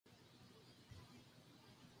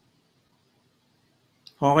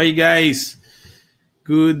Okay guys,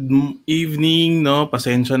 good evening, no?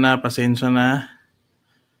 Pasensya na.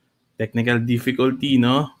 Technical difficulty,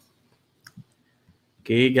 no?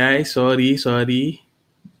 Okay guys, sorry.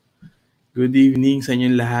 Good evening sa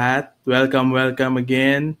inyong lahat. Welcome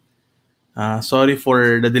again. Sorry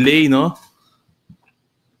for the delay, no?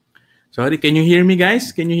 Sorry, can you hear me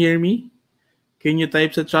guys? Can you hear me? Can you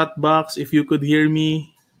type sa chat box if you could hear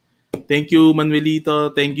me? Thank you,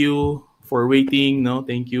 Manuelito. Thank you for waiting, no?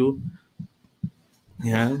 Thank you.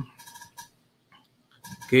 Yan.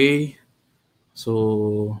 Okay.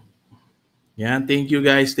 So, yan. Thank you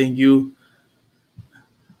guys. Thank you.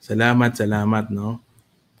 Salamat, no?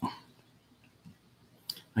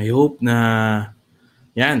 I hope na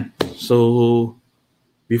yan. So,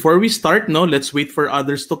 before we start, no, let's wait for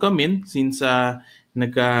others to come in since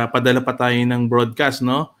nagpadala pa tayo ng broadcast,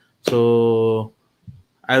 no? So,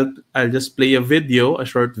 I'll just play a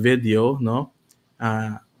short video, no?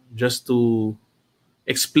 Just to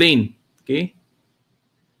explain, okay?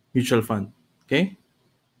 Mutual fund, okay?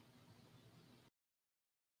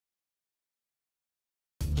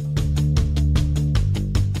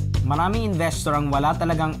 Maraming investor ang wala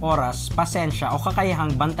talagang oras, pasensya o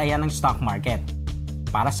kakayahang bantayan ng stock market.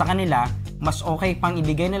 Para sa kanila, mas okay pang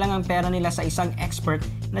ibigay na lang ang pera nila sa isang expert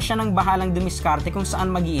na siya nang bahalang dumiskarte kung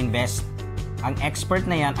saan mag-i-invest. Ang expert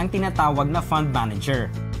na yan ang tinatawag na fund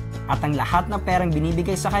manager. At ang lahat ng perang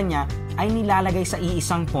binibigay sa kanya ay nilalagay sa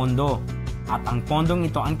iisang pondo. At ang pondong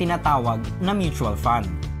ito ang tinatawag na mutual fund.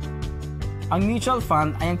 Ang mutual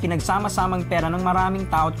fund ay ang pinagsama-samang pera ng maraming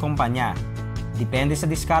tao at kumpanya. Depende sa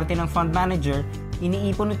diskarte ng fund manager,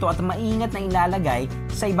 iniipon ito at maingat na ilalagay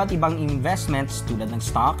sa iba't ibang investments tulad ng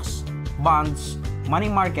stocks, bonds, money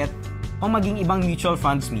market, o maging ibang mutual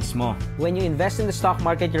funds mismo. When you invest in the stock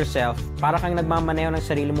market yourself, para kang nagmamaneho ng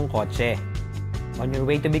sarili mong kotse. On your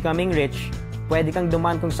way to becoming rich, pwede kang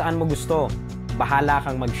dumaan kung saan mo gusto. Bahala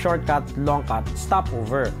kang mag-shortcut, long cut,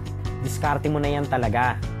 stopover. Diskarte mo na yan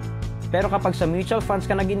talaga. Pero kapag sa mutual funds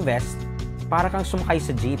ka nag-invest, para kang sumakay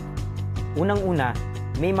sa jeep. Unang-una,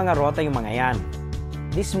 may mga rota yung mga yan.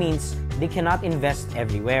 This means they cannot invest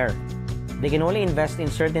everywhere. They can only invest in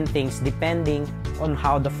certain things depending on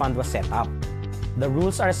how the fund was set up. The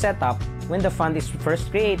rules are set up when the fund is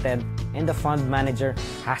first created and the fund manager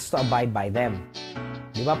has to abide by them.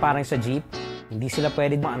 Di ba parang sa jeep, hindi sila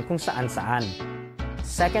pwede dumaan kung saan-saan.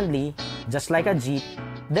 Secondly, just like a jeep,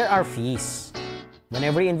 there are fees.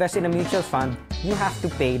 Whenever you invest in a mutual fund, you have to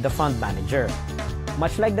pay the fund manager.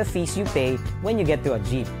 Much like the fees you pay when you get to a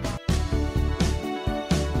jeep.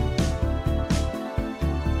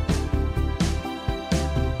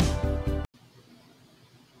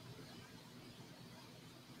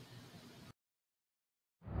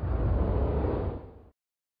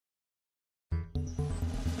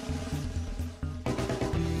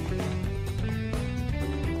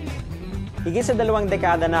 Higit sa 2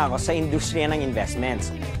 dekada na ako sa industriya ng investments.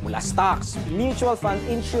 Mula stocks, mutual fund,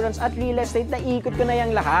 insurance at real estate na ikot ko na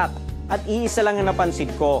yung lahat. At iisa lang ang napansin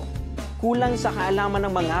ko, kulang sa kaalaman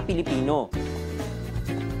ng mga Pilipino.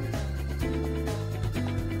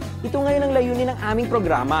 Ito ngayon ang layunin ng aming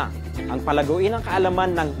programa, ang palaguin ang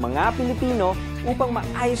kaalaman ng mga Pilipino upang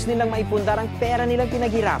maayos nilang maipundar ang pera nilang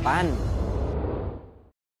pinaghirapan.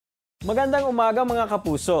 Magandang umaga mga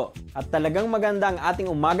kapuso, at talagang maganda ang ating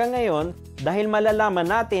umaga ngayon dahil malalaman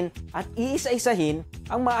natin at iisa-isahin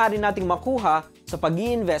ang maaari nating makuha sa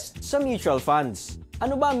pag-i-invest sa mutual funds.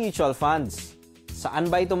 Ano ba ang mutual funds? Saan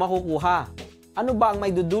ba ito makukuha? Ano ba ang may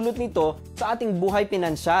dudulot nito sa ating buhay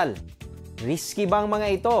pinansyal? Risky ba ang mga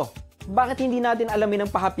ito? Bakit hindi natin alamin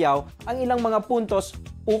ng pahapyaw ang ilang mga puntos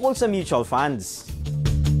ukol sa mutual funds?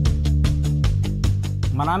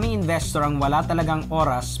 Maraming investor ang wala talagang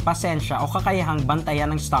oras, pasensya o kakayahang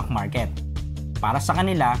bantayan ng stock market. Para sa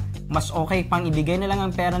kanila, mas okay pang ibigay na lang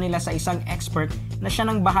ang pera nila sa isang expert na siya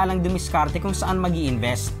nang bahalang dumiskarte kung saan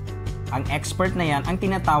mag-i-invest. Ang expert na yan ang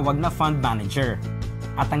tinatawag na fund manager.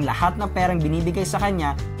 At ang lahat ng perang binibigay sa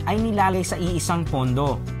kanya ay nilalagay sa iisang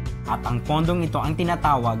pondo. At ang pondong ito ang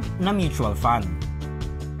tinatawag na mutual fund.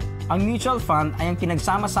 Ang mutual fund ay ang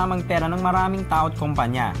pinagsama-samang pera ng maraming tao at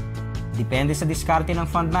kumpanya. Depende sa diskarte ng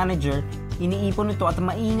fund manager, iniipon ito at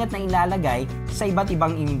maingat na ilalagay sa iba't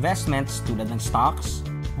ibang investments tulad ng stocks,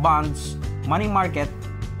 bonds, money market,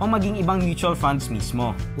 o maging ibang mutual funds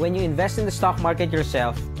mismo. When you invest in the stock market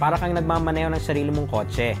yourself, para kang nagmamaneho ng sarili mong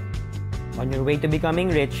kotse. On your way to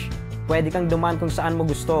becoming rich, pwede kang dumaan kung saan mo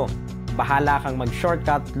gusto. Bahala kang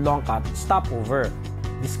mag-shortcut, long cut, stopover.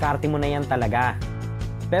 Diskarte mo na yan talaga.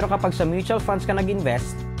 Pero kapag sa mutual funds ka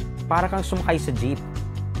nag-invest, para kang sumakay sa jeep.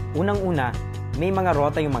 Unang-una, may mga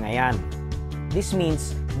rota yung mga yan. This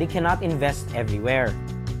means they cannot invest everywhere.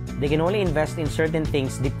 They can only invest in certain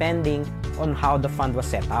things depending on how the fund was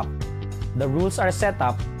set up. The rules are set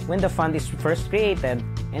up when the fund is first created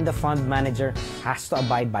and the fund manager has to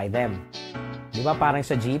abide by them. Di ba parang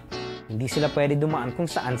sa jeep, hindi sila pwede dumaan kung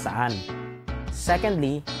saan-saan.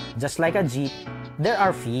 Secondly, just like a jeep, there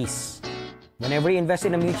are fees. Whenever you invest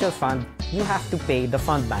in a mutual fund, you have to pay the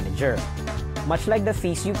fund manager. Much like the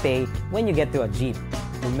fees you pay when you get to a jeep.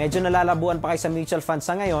 Kung medyo nalalabuan pa kayo sa mutual funds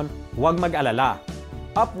sa ngayon, huwag mag-alala.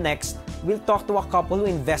 Up next, we'll talk to a couple who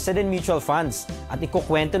invested in mutual funds at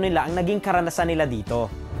ikukwento nila ang naging karanasan nila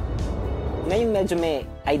dito. Ngayon medyo may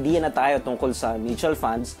idea na tayo tungkol sa mutual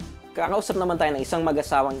funds. Kakausap naman tayo ng isang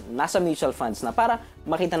mag-asawang nasa mutual funds na para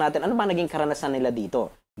makita natin ano ba naging karanasan nila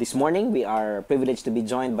dito. This morning, we are privileged to be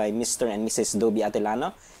joined by Mr. and Mrs. Dobie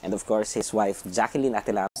Atelano and of course his wife Jacqueline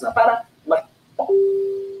Atelano.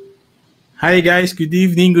 Hi guys, good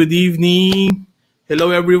evening, good evening.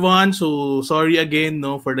 Hello everyone. So sorry again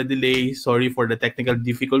for the delay. Sorry for the technical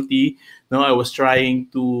difficulty. I was trying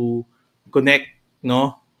to connect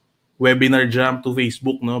webinar jump to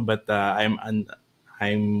Facebook but I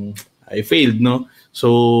failed So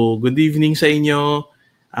good evening sa inyo.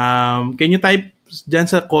 Can you type dyan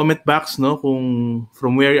sa comment box kung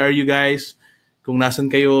from where are you guys? Kung nasan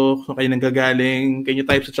kayo, kung kayo nanggagaling, can you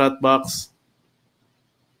type sa chat box?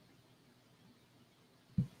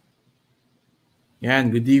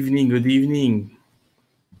 Yan, good evening, good evening.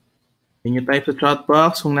 Can you type sa chat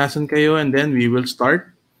box kung nasan kayo and then we will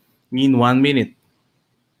start in 1 minute.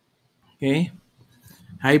 Okay?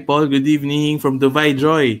 Hi Paul, good evening from Dubai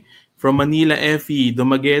Joy. From Manila Effie,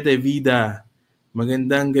 Dumaguete Vida.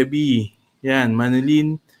 Magandang gabi. Yan,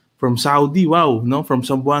 Manilin from Saudi. Wow, from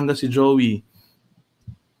Zamboanga si Joey.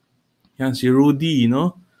 Yan, si Rudy,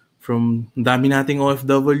 from dami nating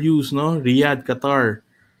OFWs, Riyadh, Qatar.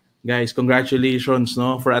 Guys, congratulations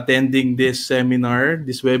for attending this seminar,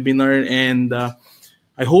 this webinar, and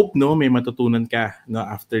I hope may matutunan ka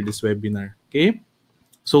after this webinar. Okay?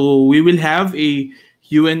 So we will have a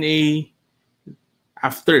Q&A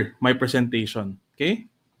after my presentation. Okay?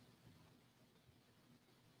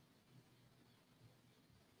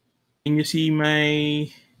 Can you see my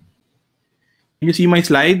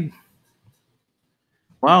slide?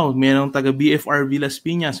 Wow, mayroong taga BFRV Las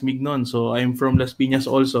Piñas, Mignon. So I'm from Las Piñas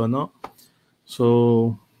also, So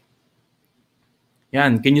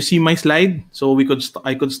yan, can you see my slide? So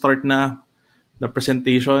I could start na the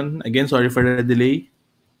presentation. Again, sorry for the delay.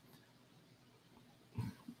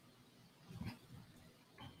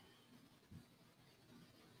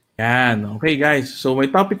 Yan. Okay, guys. So my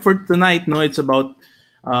topic for tonight, it's about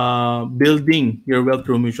building your wealth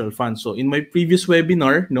through mutual funds. So in my previous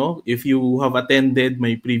webinar, if you have attended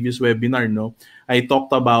my previous webinar, I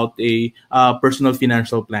talked about a personal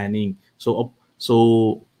financial planning. So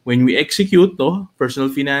when we execute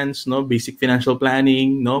personal finance, basic financial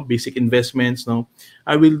planning, basic investments,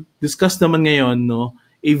 I will discuss naman ngayon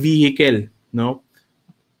a vehicle,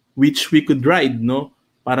 which we could ride,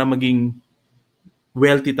 para maging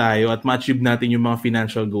wealthy tayo at ma-achieve natin yung mga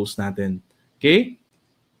financial goals natin. Okay?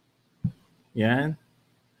 Yan.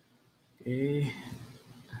 Okay.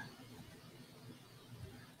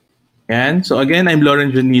 Yan. So again, I'm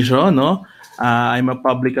Lauren Junicio, I'm a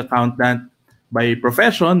public accountant by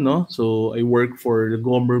profession, So I work for the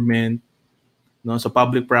government, so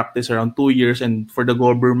public practice around 2 years and for the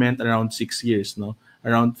government around 6 years,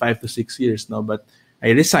 Around 5 to 6 years, But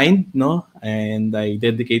I resigned, and I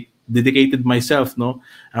dedicated myself,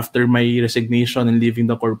 after my resignation and leaving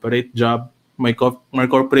the corporate job, my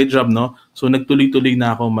corporate job, So nagtuloy-tuloy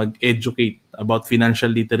na ako mag-educate about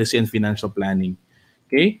financial literacy and financial planning.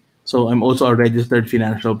 Okay? So I'm also a registered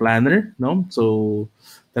financial planner, So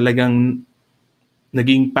talagang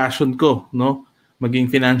naging passion ko,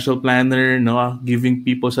 maging financial planner, giving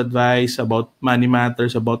people's advice about money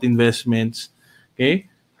matters, about investments. Okay?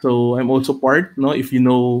 So I'm also part, if you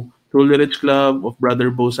know Thru Club of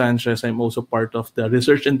Brother Bo Sanchez, I'm also part of the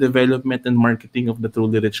research and development and marketing of the Thru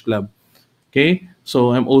Club. Okay,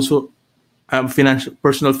 so I'm also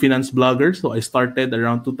personal finance blogger. So I started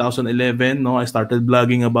around 2011. I started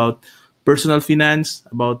blogging about personal finance,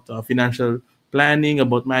 about financial planning,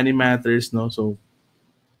 about money matters. So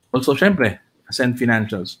also, syempre, Ascend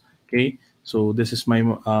Financials. Okay, so this is my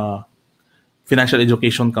financial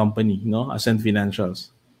education company, Ascend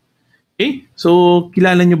Financials. Okay, so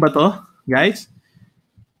kilala nyo ba to, guys?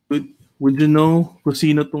 Would you know kung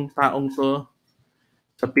sino tong taong to?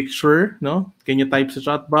 Sa picture, Can you type sa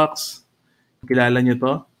chat box? Kilala nyo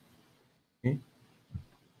to? Okay.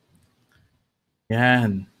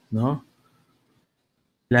 Yan,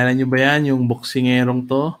 Kilala nyo ba yan, yung boksingerong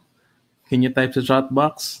to? Can you type sa chat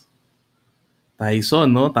box? Tyson,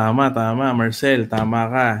 no? Tama. Marcel, tama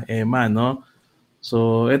ka. Emma, no?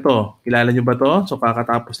 So, ito, kilala nyo ba to? So,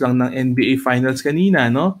 kakatapos lang ng NBA Finals kanina,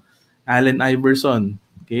 no? Allen Iverson.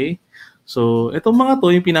 Okay? So, itong mga to,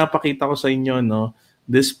 yung pinapakita ko sa inyo, no?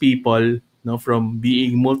 These people, no, from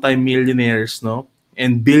being multimillionaires, no?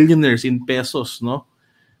 And billionaires in pesos, no?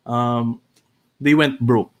 They went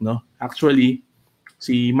broke, no? Actually,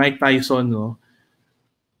 si Mike Tyson, no?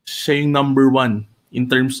 Siya yung number one in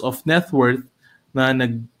terms of net worth na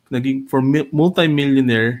naging for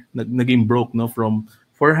multi-millionaire naging broke, no, from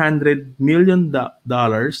 400 million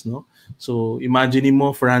dollars, no. So imagine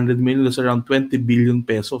mo 400 million is around 20 billion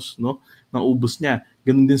pesos, no, nang ubos niya.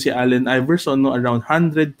 Ganun din si Allen Iverson, no, around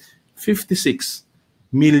 156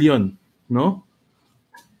 million, no,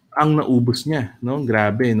 ang naubos niya, no.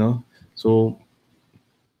 Grabe, no. So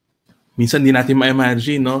minsan di natin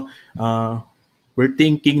ma-imagine, no. We're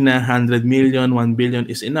thinking na 100 million, 1 billion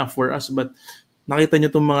is enough for us, but nakita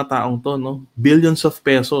niyo tong mga taong to, no? Billions of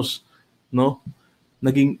pesos, no?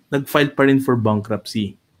 Nag-file pa rin for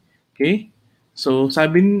bankruptcy. Okay? So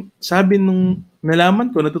sabi nung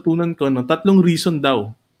nalaman ko, natutunan ko, no, 3 reason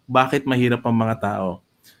daw bakit mahirap ang mga tao.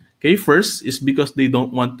 Okay, first is because they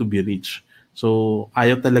don't want to be rich. So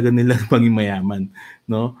ayaw talaga nila maging mayaman,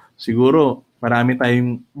 no? Siguro marami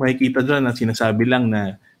tayong makikita dyan na sinasabi lang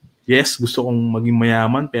na yes, gusto kong maging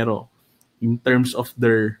mayaman, pero in terms of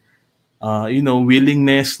their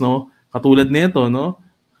willingness, no, katulad nito, no,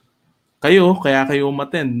 kaya kayo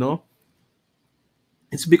umattend, no,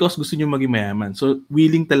 it's because gusto niyo maging mayaman. So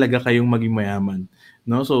willing talaga kayong maging mayaman,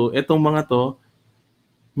 no. So etong mga to,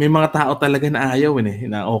 may mga tao talaga na ayaw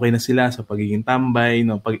na okay na sila sa pagiging tambay,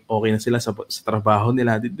 no, okay na sila sa trabaho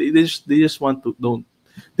nila. They just want to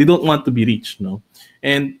they don't want to be rich, no.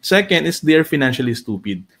 And second is they're financially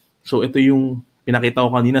stupid. So ito yung pinakita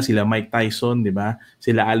ko kanina, sila Mike Tyson, 'di ba?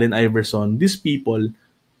 Sila Allen Iverson. These people,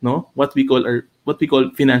 no, what we call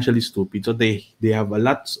financially stupid. So they have a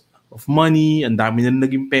lot of money, ang dami na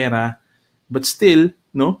naging pera, but still,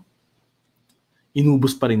 no,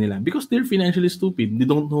 inubos pa rin nila because they're financially stupid. They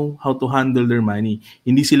don't know how to handle their money.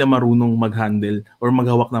 Hindi sila marunong mag-handle or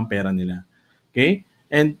maghawak ng pera nila. Okay?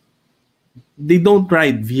 And they don't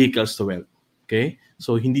ride vehicles to wealth. Okay?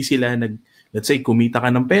 So hindi sila let's say, kumita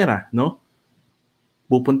ka ng pera, no?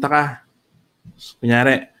 Pupunta ka.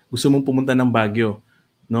 Kunyari, gusto mong pumunta ng Baguio,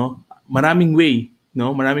 no? Maraming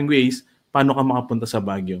ways paano ka makapunta sa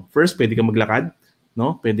Baguio. First, pwede kang maglakad,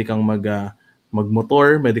 no? Pwede kang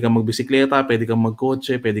magmotor, pwede kang magbisikleta, pwede kang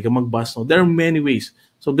magkotse, pwede kang magbus, no? There are many ways.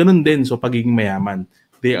 So, ganun din. So, pagiging mayaman.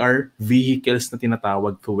 They are vehicles na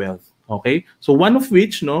tinatawag to wealth. Okay? So, one of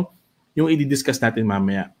which, no, yung i-discuss natin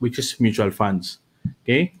mamaya, which is mutual funds.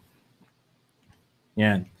 Okay?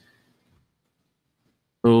 Yan.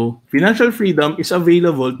 So, financial freedom is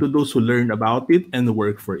available to those who learn about it and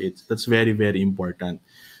work for it. That's very, very important.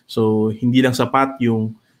 So, hindi lang sapat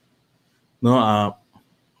yung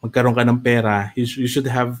magkaroon ka ng pera. You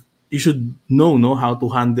should know, no, how to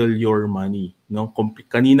handle your money, no?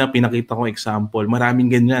 Kanina pinakita ko example, maraming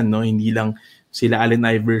ganyan, no? Hindi lang sila Allen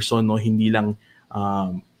Iverson, no? Hindi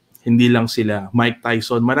lang sila Mike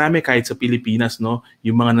Tyson, marami kahit sa Pilipinas, no,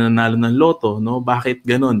 yung mga nananalo ng loto, no, bakit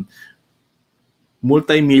ganun?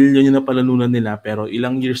 Multi-million yung napalanunan nila pero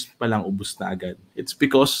ilang years pa lang ubos na agad. It's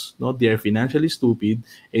because, no, they are financially stupid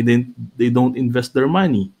and then they don't invest their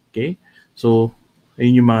money. Okay? So,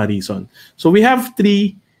 ayun yung mga reason. So, we have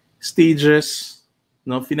 3 stages,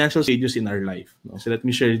 no, financial stages in our life. No? So, let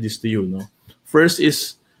me share this to you. No? First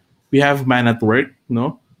is, we have man at work,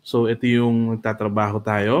 no? So ito yung nagtatrabaho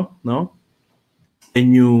tayo, no? And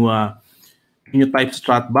you type sa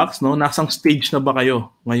chat box, no? Nasang stage na ba kayo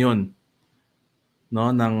ngayon? No,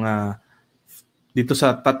 dito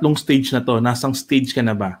sa 3 stage na to, nasang stage ka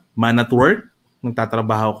na ba? Man at work,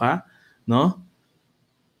 nagtatrabaho ka, no?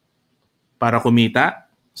 Para kumita.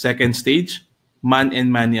 Second stage, man and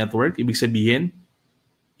money at work, ibig sabihin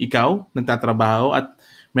ikaw nagtatrabaho at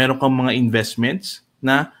meron kang mga investments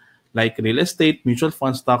na like real estate, mutual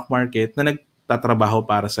fund, stock market na nagtatrabaho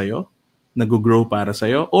para sa'yo, nag-grow para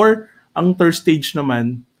sa'yo. Or, ang third stage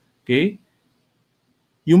naman, okay,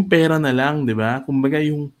 yung pera na lang, di ba? Kumbaga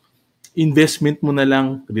yung investment mo na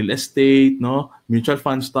lang, real estate, no, mutual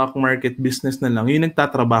fund, stock market, business na lang, yung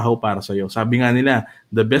nagtatrabaho para sa'yo. Sabi nga nila,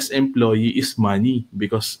 the best employee is money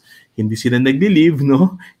because hindi sila nagli-leave,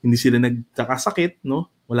 no? Hindi sila nagkakasakit, no?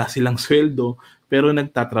 Wala silang sweldo, pero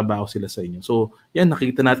nagtatrabaho sila sa inyo. So, yan,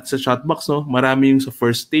 nakita natin sa chatbox, no? Marami yung sa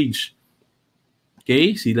first stage.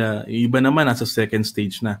 Okay? Sila, yung iba naman nasa second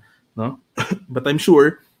stage na, no? But I'm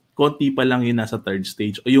sure, konti pa lang yung nasa third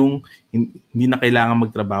stage o yung hindi na kailangan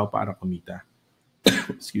magtrabaho para kumita.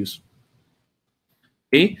 Excuse.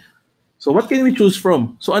 Okay? So what can we choose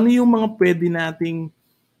from? So ano yung mga pwede nating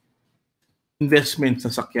investments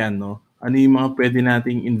na sakyan, no? Ano yung mga pwede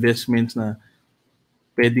nating investments na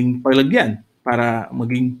pwedeng palagyan para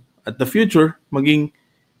maging at the future, maging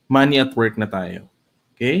money at work na tayo.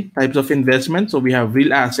 Okay? Types of investment. So we have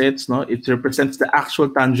real assets, no? It represents the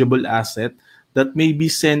actual tangible asset that may be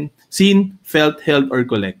seen, felt, held, or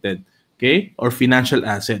collected. Okay? Or financial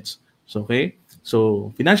assets. So, okay?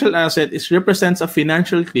 So financial asset represents a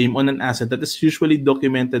financial claim on an asset that is usually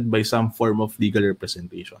documented by some form of legal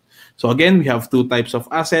representation. So again, we have two types of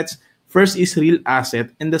assets. First is real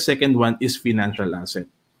asset and the second one is financial asset.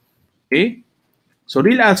 Okay? So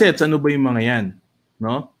real assets, ano ba yung mga yan?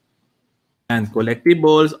 No? And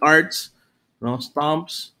collectibles, arts, no,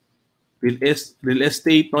 stamps, real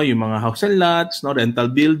estate, no, yung mga house and lots, no,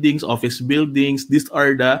 rental buildings, office buildings, these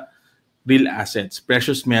are the real assets,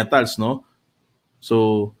 precious metals, no.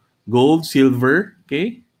 So gold, silver,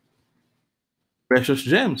 okay? Precious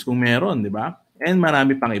gems kung meron, di ba? And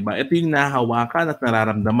marami pang iba. Ito yung nahahawakan at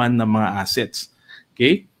nararamdaman ng mga assets.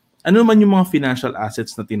 Okay? Ano man yung mga financial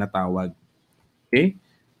assets na tinatawag? Okay?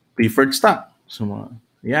 Preferred stock. So,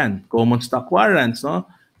 yan. Common stock warrants, no?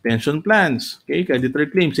 Pension plans, okay? Creditor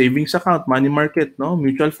claim, savings account, money market, no?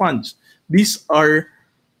 Mutual funds. These are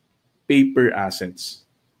paper assets.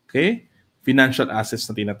 Okay? Financial assets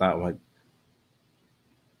na tinatawag.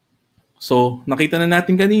 So, nakita na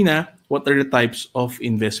natin kanina, what are the types of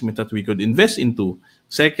investment that we could invest into?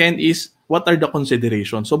 Second is, what are the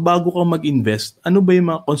considerations? So, bago ka mag-invest, ano ba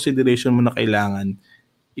yung mga consideration mo na kailangan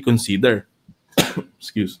i-consider?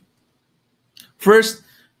 Excuse. First,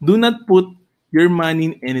 do not put your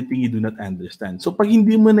money in anything you do not understand. So, pag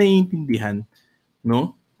hindi mo naiintindihan,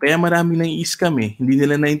 no? Kaya marami nang i-scam eh. Hindi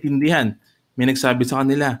nila naiintindihan. May nagsabi sa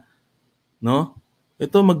kanila, no?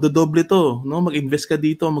 Ito, magdodoble to, no? Mag-invest ka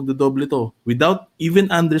dito, magdodoble to. Without even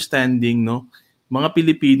understanding, no? Mga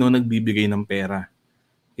Pilipino nagbibigay ng pera.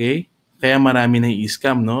 Okay? Kaya marami nang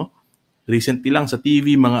i-scam, no? Recently lang sa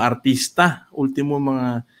TV, mga artista, ultimo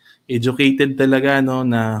mga educated talaga, no,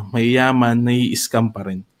 na mayayaman, nai-scam pa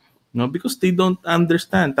rin. No? Because they don't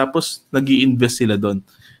understand. Tapos, nag-i-invest sila doon.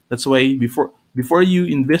 That's why, before you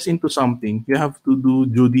invest into something, you have to do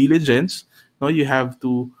due diligence. No? You have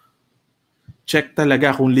to check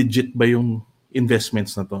talaga kung legit ba yung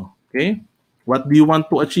investments na to. Okay? What do you want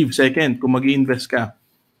to achieve? Second, kung mag-i-invest ka,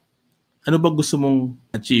 ano ba gusto mong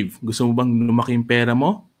achieve? Gusto mo bang lumaki yung pera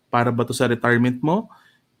mo? Para ba to sa retirement mo?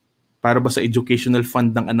 Para ba sa educational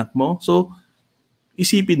fund ng anak mo? So,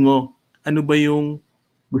 isipin mo, ano ba yung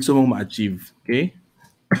gusto mong ma-achieve? Okay?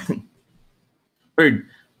 Third,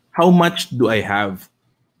 how much do I have?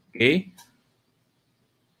 Okay?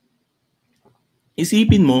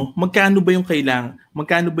 Isipin mo, magkano ba yung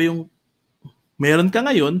meron ka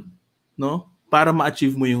ngayon, no? Para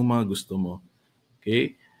ma-achieve mo yung mga gusto mo.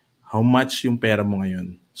 Okay? How much yung pera mo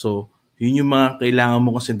ngayon? So, yun yung mga kailangan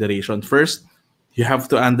mo consideration. First, you have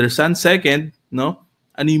to understand. Second, no?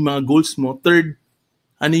 Ano yung mga goals mo? Third,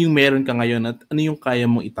 ano yung meron ka ngayon at ano yung kaya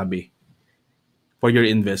mong itabi for your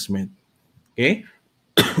investment. Okay?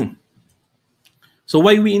 So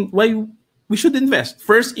why we should invest?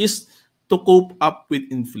 First is to cope up with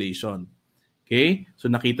inflation. Okay? So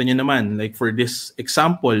nakita niyo naman, like for this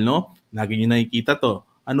example, no? Lagi niyo nakikita to.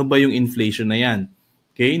 Ano ba yung inflation na yan?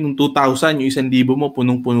 Okay? Nung 2000, yung 1,000 mo,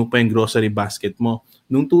 punong-puno pa yung grocery basket mo.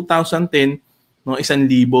 Nung 2010, no, 1,000,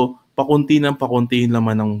 pakunti yung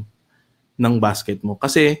laman ng basket mo.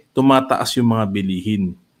 Kasi tumataas yung mga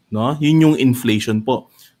bilihin. No? Yun yung inflation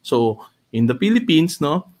po. So, in the Philippines,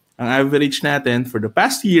 no, ang average natin for the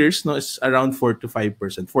past years, no, is around 4 to 5%,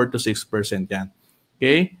 4 to 6% yan.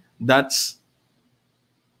 Okay? That's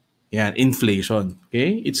inflation.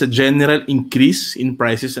 Okay? It's a general increase in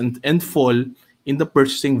prices and fall in the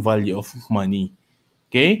purchasing value of money.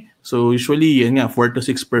 Okay? So usually, 4 to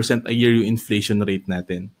 6% a year yung inflation rate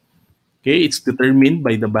natin. Okay? It's determined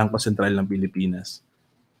by the Bangko Sentral ng Pilipinas.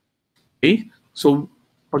 Okay? So,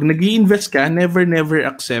 pag nag-i-invest ka, never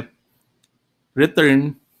accept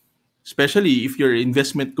return, especially if your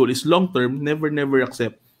investment goal is long-term, never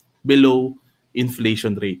accept below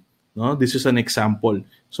inflation rate. No? This is an example.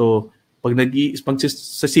 So, pag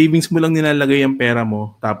sa savings mo lang nilalagay ang pera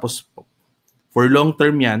mo, tapos for long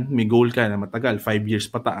term yan, may goal ka na matagal, 5 years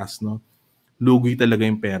pataas, no? Lugi talaga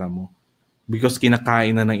yung pera mo. Because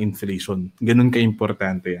kinakain na ng inflation. Ganun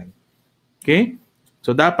ka-importante yan. Okay?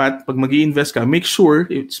 So dapat, pag mag-i-invest ka, make sure,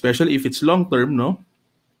 especially if it's long term, no?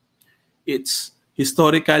 Its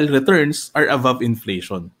historical returns are above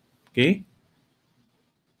inflation. Okay?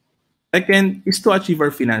 Second is to achieve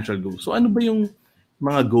our financial goals. So ano ba yung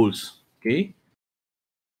mga goals? Okay?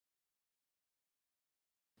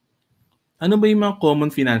 Ano ba yung mga common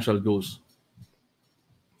financial goals?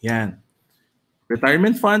 Yan.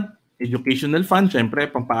 Retirement fund, educational fund, syempre,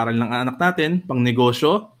 pang-paaral ng anak natin, pang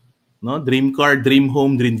negosyo, no? Dream car, dream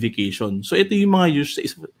home, dream vacation. So ito yung mga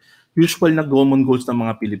usual na common goals ng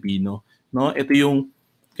mga Pilipino, no? Ito yung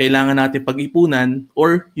kailangan natin pag-ipunan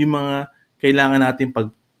or yung mga kailangan natin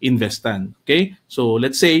pag-investan. Okay? So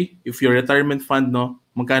let's say if your retirement fund, no,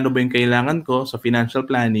 magkano ba yung kailangan ko sa financial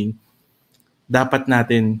planning, dapat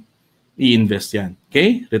natin i-invest yan.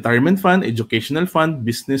 Okay? Retirement fund, educational fund,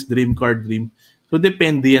 business, dream car, dream. So,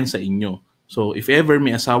 depende yan sa inyo. So, if ever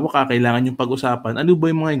may asawa ka, kailangan yung pag-usapan, ano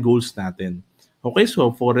ba yung mga goals natin? Okay,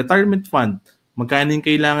 so for retirement fund, magkano yung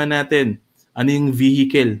kailangan natin? Ano yung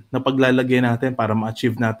vehicle na paglalagyan natin para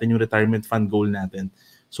ma-achieve natin yung retirement fund goal natin?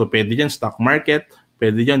 So, pwede yan stock market,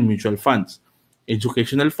 pwede yan mutual funds.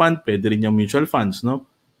 Educational fund, pwede rin yung mutual funds, no?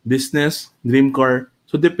 Business, dream car,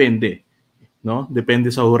 so depende. No?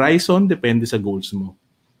 Depende sa horizon, depende sa goals mo.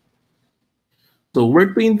 So,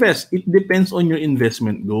 where to invest? It depends on your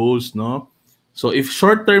investment goals, no? So, if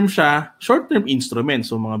short-term siya, short-term instrument,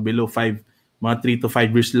 so mga below mga 3 to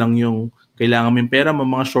 5 years lang yung kailangan mong pera,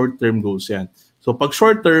 mga short-term goals yan. So, pag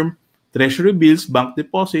short-term, treasury bills, bank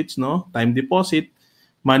deposits, no? Time deposit,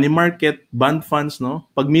 money market, bond funds, no?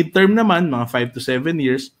 Pag mid-term naman, mga 5 to 7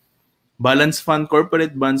 years, balance fund,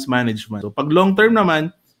 corporate bonds management. So, pag long-term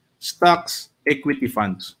naman, stocks, equity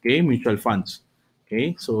funds, okay? Mutual funds.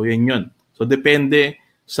 Okay? So, yan yun. So, depende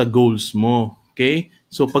sa goals mo. Okay?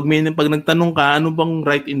 So, pag nagtanong ka, ano bang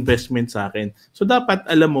right investment sa akin? So, dapat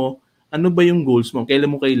alam mo, ano ba yung goals mo?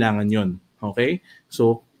 Kailan mo kailangan yon. Okay?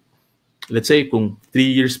 So, let's say, kung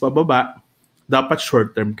 3 years pa baba, dapat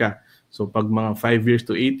short-term ka. So, pag mga 5 years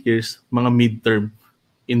to 8 years, mga mid-term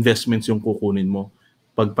investments yung kukunin mo.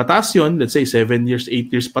 Pag pataas yun, let's say 7 years,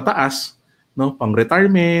 8 years pataas, no, pang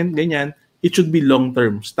retirement, ganyan, it should be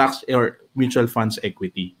long-term, stocks or mutual funds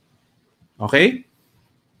equity. Okay?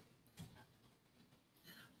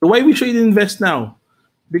 So why we should invest now?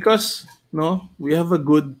 Because no, we have a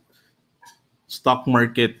good stock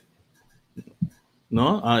market,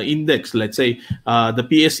 no, index. Let's say the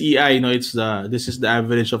PSEI, no, this is the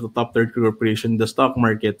average of the top 30 corporation, the stock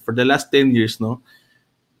market for the last 10 years, no,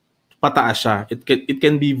 pataas siya. It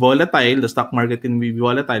can be volatile, the stock market can be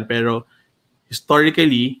volatile, pero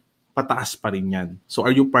historically, pataas pa rin yan. So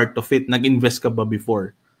are you part of it? Nag-invest ka ba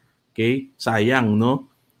before? Okay? Sayang, no?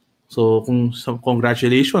 So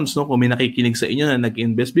congratulations, no? Kung may nakikinig sa inyo na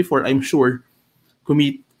nag-invest before, I'm sure kung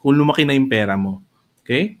lumaki na yung pera mo.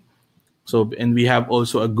 Okay? So, and we have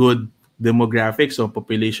also a good demographic. So,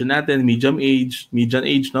 population natin, median age,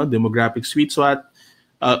 no? Demographic sweet spot,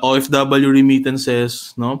 OFW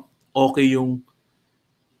remittances, no? Okay yung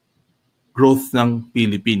growth ng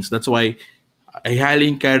Philippines. That's why I highly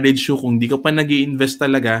encourage you, kung di ka pa nag-i-invest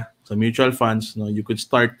talaga sa mutual funds, no, you could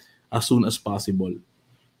start as soon as possible.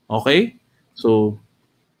 Okay? So,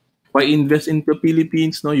 why invest in the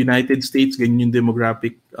Philippines, no? United States, ganyan yung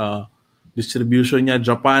demographic distribution niya.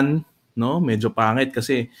 Japan, no? Medyo pangit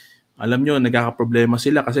kasi alam nyo, nagkakaproblema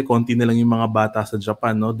sila kasi konti na lang yung mga bata sa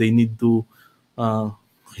Japan, no? They need to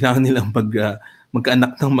kailangan nilang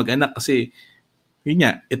mag-anak kasi yun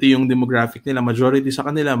nga, ito yung demographic nila. Majority sa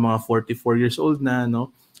kanila, mga 44 years old na,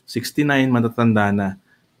 no? 69, matatanda na.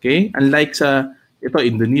 Okay? Unlike sa,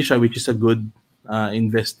 Indonesia, which is a good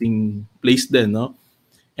investing place din, no?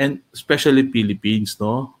 And especially Philippines,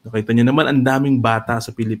 no? Nakita niyo naman, ang daming bata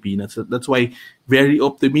sa Pilipinas. That's why, very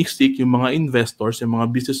optimistic yung mga investors, yung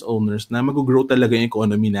mga business owners na mag-grow talaga yung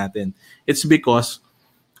economy natin. It's because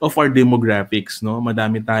of our demographics, no?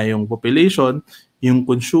 Madami tayong population, yung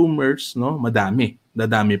consumers, no,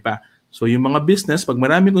 dadami pa. So yung mga business, pag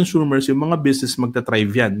marami consumers, yung mga business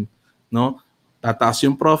magta-thrive yan, no? Tataas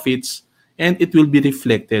yung profits and it will be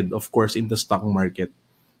reflected, of course, in the stock market.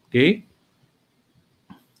 Okay?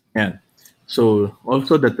 Yan. So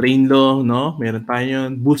also the train law, no? Meron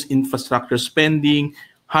tayo boost infrastructure spending,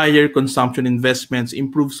 higher consumption investments,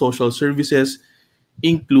 improve social services,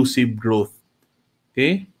 inclusive growth.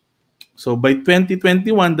 Okay? So by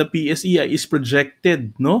 2021, the PSEI is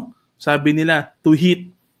projected, no? Sabi nila, to hit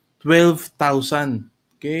 12,000.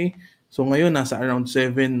 Okay? So ngayon, nasa around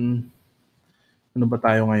 7, ano ba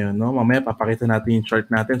tayo ngayon, no? Mamaya papakita natin yung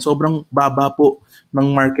chart natin. Sobrang baba po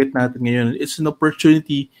ng market natin ngayon. It's an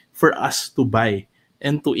opportunity for us to buy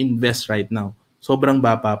and to invest right now. Sobrang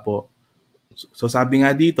baba po. So sabi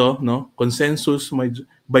nga dito, no? Consensus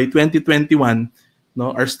by 2021,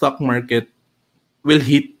 no, our stock market will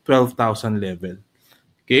hit 12,000 level.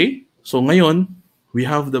 Okay? So ngayon, we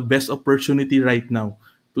have the best opportunity right now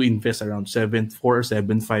to invest around 7,400 or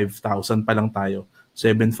 7,500 pa lang tayo.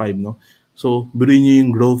 7,500, no? So, biruin nyo yung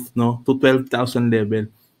growth, no, to 12,000 level.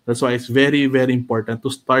 That's why it's very, very important to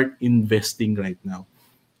start investing right now,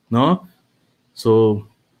 no? So,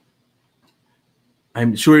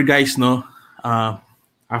 I'm sure guys, no,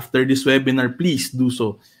 after this webinar, please do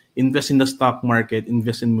so. Invest in the stock market,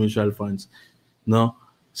 invest in mutual funds, no?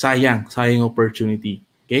 Sayang opportunity.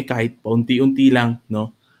 Okay, kahit paunti-unti lang,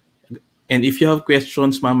 no? And if you have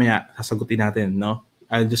questions, mamaya sasagutin natin, no?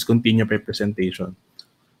 I'll just continue my presentation.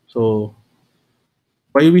 So,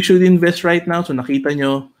 why we should invest right now? So nakita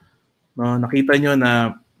nyo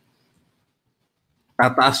na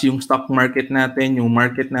tataas yung stock market natin, yung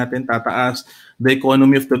market natin tataas, the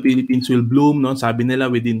economy of the Philippines will bloom, no? Sabi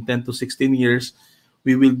nila within 10 to 16 years,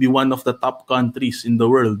 we will be one of the top countries in the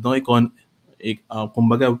world, no?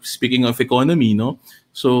 Kumbaga, speaking of economy, no?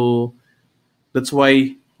 So that's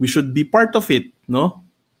why we should be part of it, no?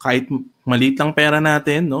 Kahit maliit lang pera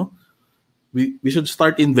natin, no? We should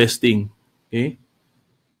start investing, okay?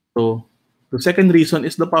 So the second reason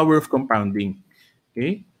is the power of compounding,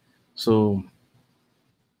 okay? So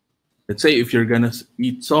let's say if you're gonna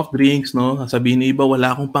eat soft drinks, no, sabihin ng iba,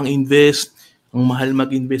 wala akong pang-invest, ang mahal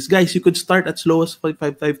mag-invest. Guys, you could start as low as 5,000.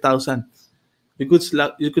 You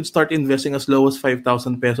could start investing as low as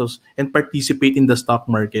 5,000 pesos and participate in the stock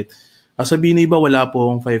market. Sabihin ng iba, wala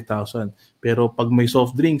po akong 5,000. Pero pag may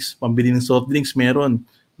soft drinks, pambili ng soft drinks, meron.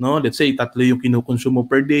 No? Let's say, 3 yung kinukonsumo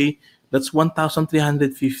per day. That's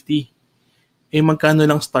 1,350. Magkano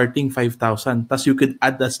lang starting 5,000? Tapos you could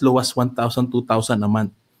add as low as 1,000, 2,000 a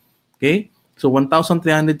month. Okay? So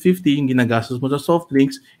 1,350 yung ginagastos mo sa soft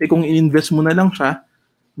drinks, kung i-invest mo na lang siya,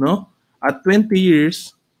 no? At 20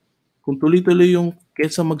 years, kung tuloy-tuloy yung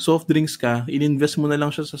kesa mag-soft drinks ka, i-invest mo na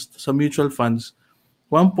lang siya sa mutual funds,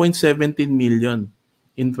 1.17 million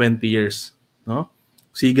in 20 years, no?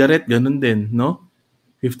 Cigarette, ganun din, no?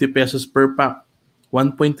 50 pesos per pack,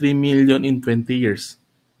 1.3 million in 20 years.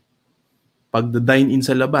 Pag dine-in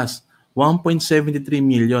sa labas, 1.73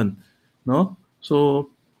 million, no? So,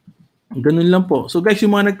 ganun lang po. So guys,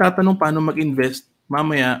 yung mga nagtatanong paano mag-invest,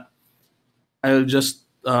 mamaya, I'll just,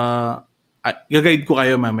 gagayad ko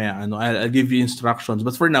kayo mamaya. I'll give you instructions.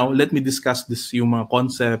 But for now, let me discuss yung mga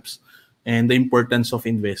concepts and the importance of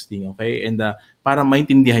investing, okay? And para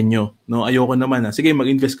maintindihan nyo, no? Ayoko naman, sige,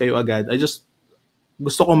 mag-invest kayo agad.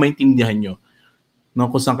 Gusto ko maintindihan nyo,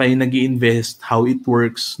 no? Kung saan kayo nag-i-invest, how it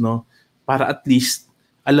works, no? Para at least,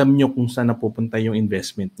 alam nyo kung saan napupunta yung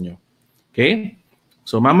investment nyo. Okay?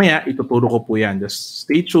 So mamaya, ituturo ko po yan. Just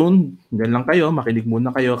stay tuned. Diyan lang kayo. Makinig muna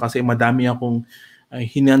kayo kasi madami akong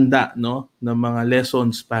hinanda, no, ng mga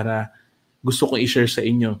lessons para gusto kong i-share sa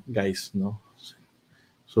inyo, guys. No?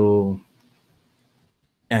 So,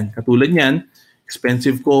 yan. Katulad yan,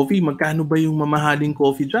 expensive coffee. Magkano ba yung mamahaling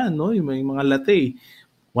coffee dyan? No? Yung mga latte.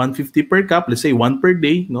 150 per cup. Let's say 1 per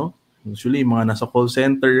day. No? Usually, mga nasa call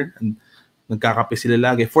center, nagkakape sila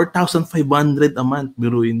lagi. 4,500 a month,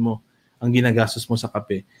 biruin mo ang ginagastos mo sa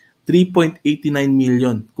kape. 3.89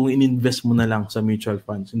 million kung in-invest mo na lang sa mutual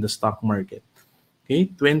funds in the stock market. Okay?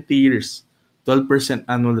 20 years, 12%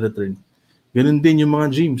 annual return. Ganun din yung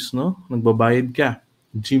mga gyms, no? Nagbabayad ka.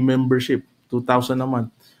 Gym membership, 2,000 a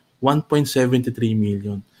month. 1.73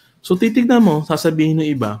 million. So titignan mo, sasabihin ng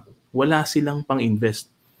iba, wala silang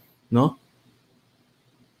pang-invest, no?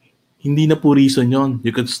 Hindi na po reason yon.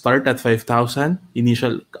 You could start at 5,000,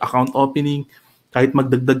 initial account opening, kahit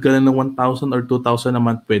magdagdag ka na ng 1,000 or 2,000 a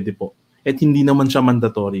month, pwede po. At hindi naman siya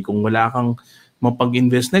mandatory. Kung wala kang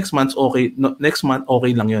mapag-invest next month, okay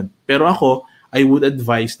lang yun. Pero ako, I would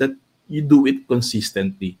advise that you do it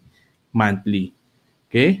consistently, monthly.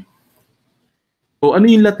 Okay? So, ano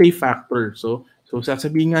yung latte factor? So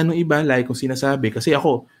sasabihin nga nung iba, like kung sinasabi, kasi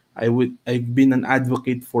ako, I've been an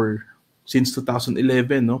advocate since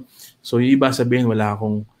 2011, no? So, yung iba sabihin, wala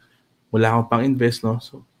akong pang-invest, no?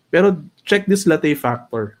 So, pero check this latte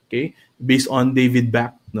factor, okay? Based on David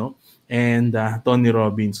Back, no? And Tony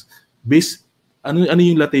Robbins. Ano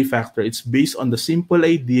yung latte factor? It's based on the simple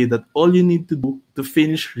idea that all you need to do to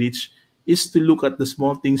finish rich is to look at the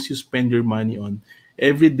small things you spend your money on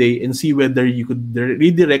every day and see whether you could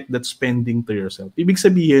redirect that spending to yourself. Ibig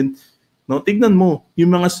sabihin, no, tignan mo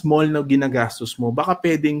yung mga small na ginagastos mo, baka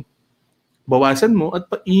pwedeng bawasan mo at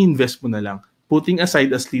i-invest mo na lang, putting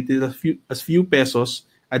aside as little as few pesos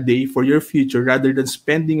a day for your future rather than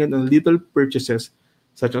spending it on little purchases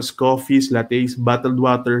such as coffees, lattes, bottled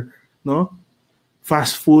water, no?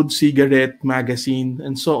 Fast food, cigarette, magazine,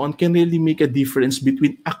 and so on can really make a difference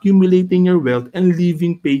between accumulating your wealth and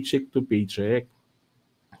living paycheck to paycheck.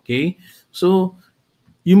 Okay? So,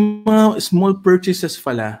 yung mga small purchases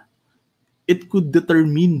pala, it could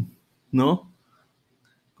determine, no?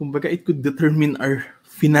 kumbaga, it could determine our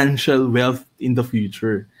financial wealth in the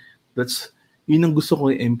future. Yun ang gusto ko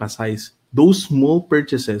i-emphasize. Those small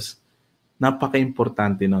purchases,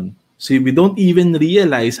 napaka-importante nun. So we don't even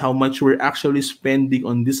realize how much we're actually spending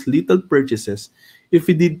on these little purchases. If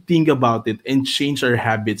we did think about it and change our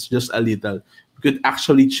habits just a little, we could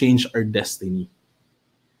actually change our destiny.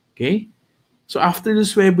 Okay? So after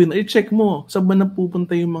this webinar, i-check mo, saan ba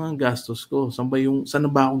napupunta yung mga gastos ko? Saan na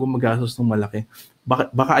ba ako gumagastos ng malaki?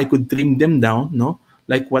 Baka I could trim them down, no?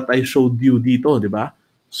 Like what I showed you dito, di ba?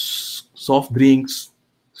 Soft drinks,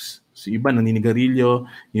 si iba naninigarilyo,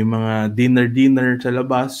 yung mga dinner sa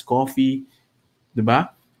labas, coffee, di ba?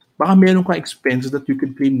 Baka meron kang expenses that you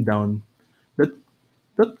could trim down.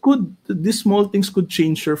 These small things could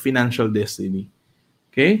change your financial destiny.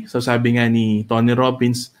 Okay? So sabi nga ni Tony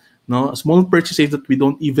Robbins, no, small purchases that we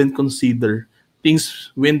don't even consider,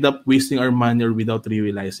 things we end up wasting our money or without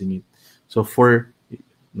realizing it. So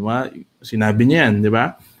sinabi niya yan, di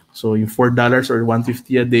ba? So yung $4 or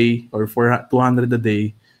 $150 a day or $200 a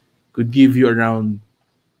day could give you around,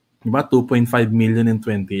 di ba, 2.5 million in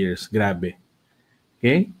 20 years. Grabe.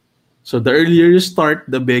 Okay? So the earlier you start,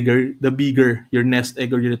 the bigger your nest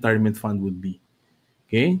egg or your retirement fund would be.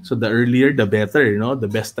 Okay? So the earlier, the better. No? The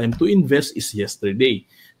best time to invest is yesterday.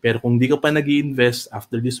 Pero kung di ka pa nag-i-invest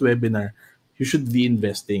after this webinar, you should be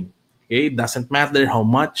investing. Okay? It doesn't matter how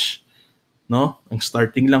much. No? Ang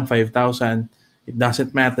starting lang 5,000. It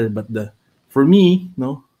doesn't matter. But for me,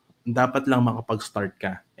 no, dapat lang makapag-start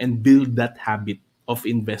ka and build that habit of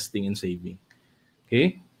investing and saving.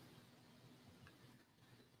 Okay?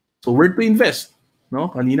 So where to invest? No?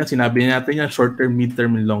 Kanina sinabi natin yan, short-term,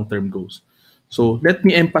 mid-term, and long-term goals. So let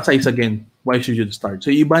me emphasize again why should you start. So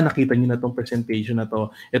iba, nakita niyo na itong presentation na to,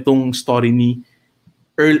 itong story ni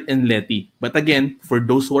Earl and Letty. But again, for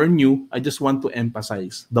those who are new, I just want to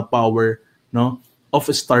emphasize the power, no, of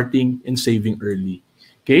starting and saving early.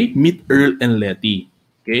 Okay? Meet Earl and Letty.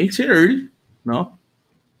 Okay? Si Earl, no?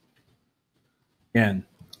 Yan.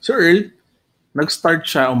 So Earl, nag-start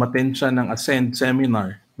siya, umattend siya ng Ascend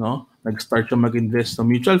seminar, no? Nag-start siya mag-invest sa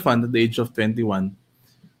mutual fund at the age of 21.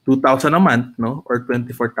 2,000 a month, no? Or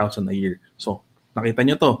 24,000 a year. So, nakita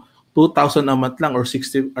nyo to. 2,000 a month lang or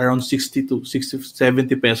around 60 to 70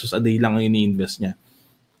 pesos a day lang ang ini-invest niya.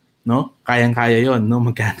 No? Kayang-kaya yon, no?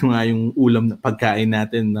 Magkano nga yung ulam na pagkain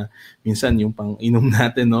natin na minsan yung pang-inom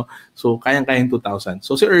natin, no? So, kayang-kayang 2,000.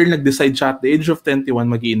 So, si Earl nag-decide siya at the age of 21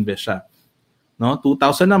 mag-i-invest siya. No?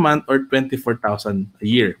 2,000 a month or 24,000 a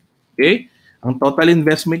year. Okay? Ang total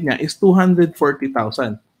investment niya is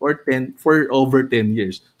 240,000 for over 10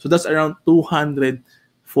 years. So that's around 240,000,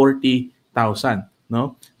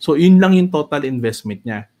 no? So yun lang yung total investment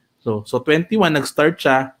niya. So 21 nag-start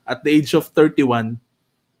siya, at the age of 31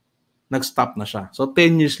 nag-stop na siya. So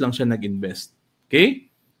 10 years lang siya nag-invest. Okay?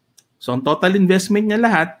 So ang total investment niya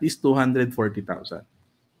lahat is 240,000.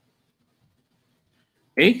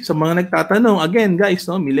 Okay? So mga nagtatanong, again guys,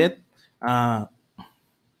 no, Milet,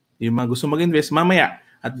 yung mga gusto mag-invest, mamaya,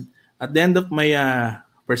 at the end of my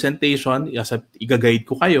presentation, i-guide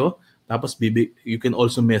ko kayo, tapos you can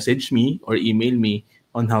also message me or email me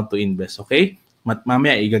on how to invest, okay?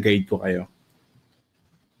 Mamaya, i-guide ko kayo.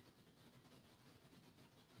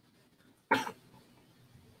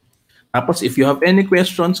 Tapos, if you have any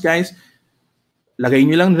questions, guys, lagay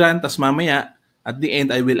nyo lang dyan, tapos mamaya, at the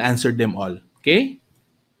end, I will answer them all, okay?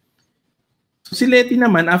 So si Letty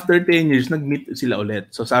naman, after 10 years, nag-meet sila ulit.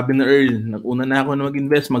 So sabi na Earl, nag-una na ako na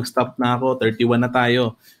mag-invest, mag-stop na ako, 31 na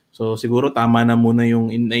tayo. So siguro tama na muna yung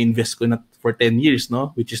na-invest ko na for 10 years,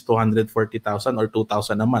 no? Which is 240,000 or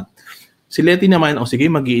 2,000 a month. Si Letty naman, sige,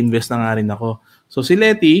 mag-i-invest na nga rin ako. So si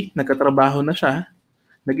Letty, nagkatrabaho na siya,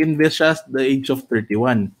 nag-invest siya at the age of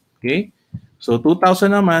 31. Okay? So 2,000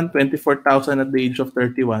 a month, 24,000 at the age of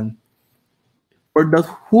 31. For the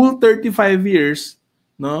whole 35 years,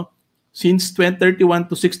 no? Since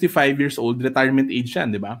 31 to 65 years old, retirement age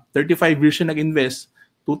yan, di ba? 35 years siya nag-invest,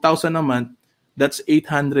 2,000 a month, that's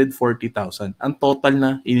 840,000. Ang total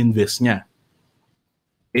na in-invest niya.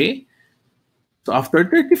 Okay? So after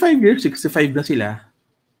 35 years, 65 na sila.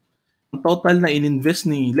 Ang total na in-invest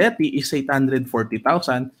ni Letty is 840,000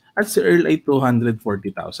 at si Earl ay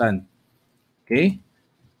 240,000. Okay?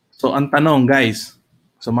 So ang tanong, guys,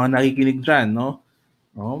 sa mga nakikinig dyan, no?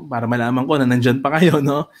 No, para malaman ko na nandyan pa kayo,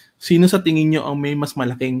 no? Sino sa tingin nyo ang may mas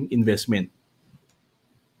malaking investment?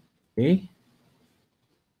 Okay?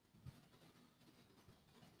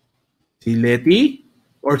 Si Letty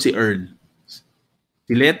or si Earl?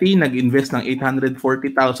 Si Letty nag-invest ng 840,000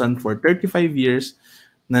 for 35 years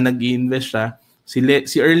na nag-i-invest siya. Si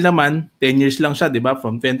Earl naman, 10 years lang siya, di ba?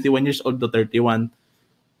 From 21 years old to 31.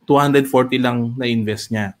 240 lang na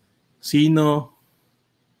invest niya. Sino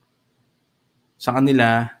sa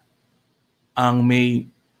kanila ang may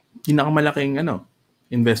pinakamalaking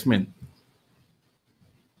investment?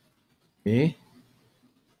 Okay?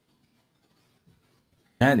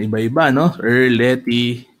 Yan, iba-iba, no? Earl,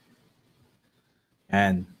 Letty.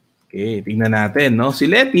 Yan. Okay, tingnan natin, no? Si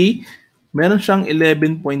Letty, meron siyang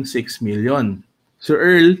 11.6 million. Si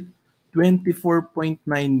Earl, 24.9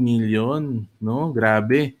 million, no?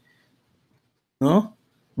 Grabe. No?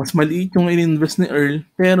 Mas maliit yung in-invest ni Earl,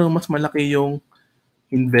 pero mas malaki yung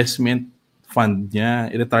investment fund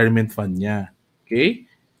niya, retirement fund niya. Okay?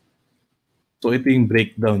 So, ito yung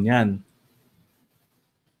breakdown yan.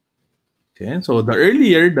 Okay? So, the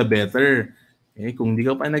earlier, the better. Okay? Kung di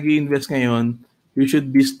ka pa nag-i-invest ngayon, you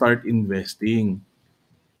should be start investing.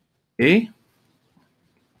 Okay?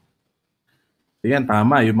 So, yan,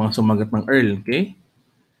 tama. Yung mga sumagat ng Earl. Okay?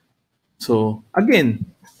 So, again,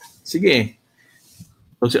 sige.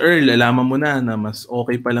 So, si Earl, alaman mo na mas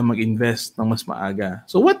okay pala mag-invest ng mas maaga.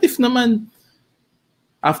 So, what if naman,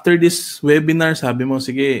 after this webinar, sabi mo,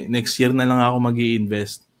 sige, next year na lang ako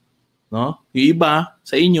mag-i-invest. No? Yung iba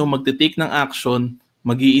sa inyo, magte-take ng action,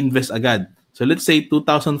 mag-i-invest agad. So let's say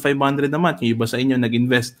 2,500 naman, yung iba sa inyo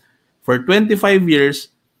nag-invest for 25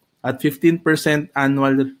 years at 15%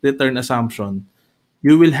 annual return assumption,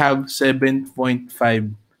 you will have 7.5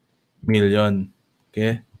 million.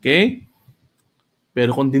 Okay? Okay?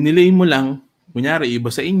 Pero kung dinelay mo lang, kunyari,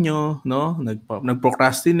 iba sa inyo, no?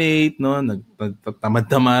 Nag-procrastinate, no?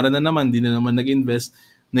 Nagtamad-tamaran na naman, di na naman nag-invest.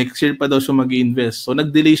 Next year pa daw siya mag-invest. So,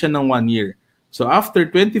 nag-delay siya ng 1 year. So, after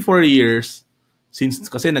 24 years, since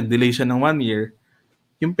kasi nag-delay siya ng 1 year,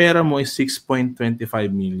 yung pera mo is 6.25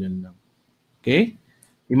 million lang. Okay?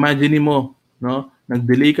 Imagine mo, no?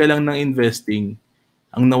 Nag-delay ka lang ng investing,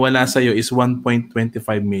 ang nawala sa'yo is 1.25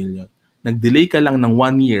 million. Nag-delay ka lang ng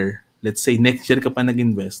 1 year, let's say next year ka pa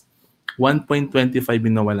nag-invest, 1.25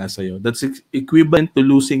 yung nawala sa'yo. That's equivalent to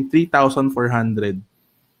losing 3,400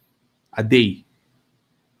 a day.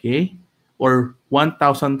 Okay? Or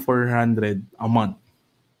 1,400 a month.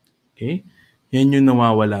 Okay? Yan yung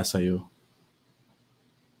nawawala sa'yo.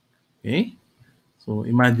 Okay? So,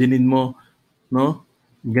 imaginein mo, no?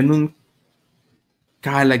 Ganun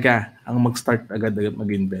kahalaga ang mag-start agad-agad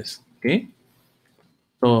mag-invest. Okay?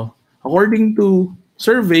 So, according to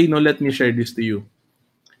survey, no, let me share this to you.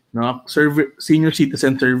 No, survey, senior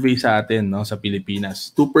citizen survey sa atin, no, sa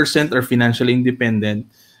Pilipinas. 2% are financially independent,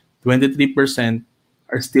 23%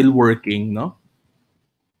 are still working, no?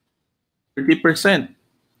 30%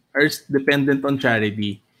 are dependent on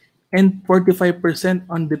charity, and 45%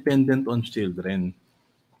 on dependent on children.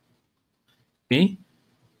 Okay?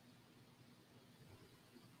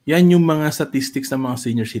 Yan yung mga statistics ng mga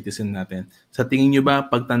senior citizen natin. Sa tingin nyo ba,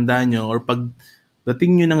 pagtanda nyo or pag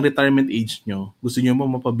dating nyo ng retirement age nyo, gusto nyo mo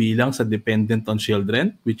mapabilang sa dependent on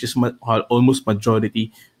children, which is almost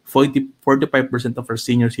majority, 45% of our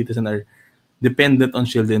senior citizen are dependent on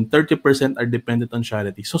children, 30% are dependent on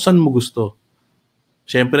charity. So, saan mo gusto?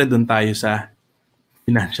 Siyempre, doon tayo sa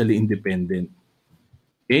financially independent.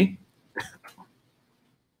 Okay?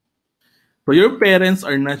 So, your parents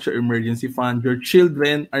are not your emergency fund. Your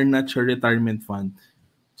children are not your retirement fund.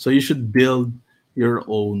 So, you should build your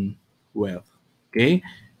own wealth. Okay?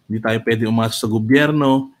 Hindi tayo pwede umasok sa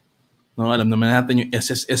gobyerno. No? Alam naman natin yung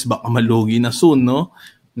SSS baka malugi na soon, no?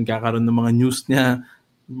 Nagkakaroon ng mga news niya.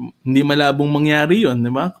 Hindi malabong mangyari yun,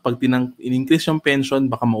 di ba? Kapag in-increase yung pension,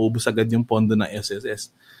 baka maubos agad yung pondo ng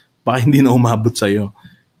SSS. Baka hindi na umabot sa'yo.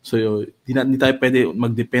 So, hindi tayo pwede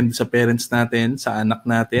mag-depend sa parents natin, sa anak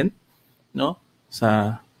natin, no?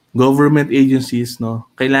 Sa government agencies, no?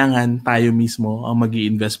 Kailangan tayo mismo ang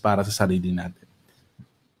mag-i-invest para sa sarili natin.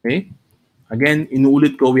 Okay? Again,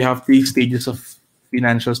 inuulit ko, we have 3 stages of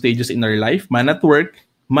financial stages in our life. Man at work,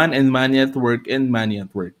 man and money at work, and money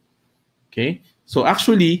at work. Okay? So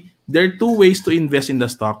actually, there are 2 ways to invest in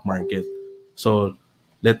the stock market. So,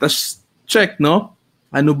 let us check, no?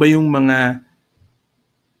 Ano ba yung mga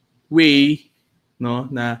way,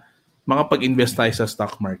 no, na makapag-invest tayo sa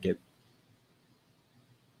stock market?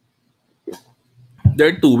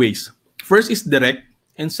 There are 2 ways. First is direct,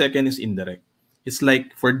 and second is indirect. It's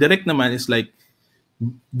like, for direct naman, it's like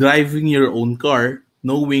driving your own car,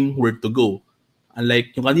 knowing where to go.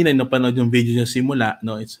 Unlike yung kanina, napanood yung video niya simula,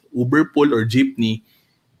 no, it's Uber pool or jeepney,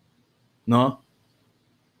 no?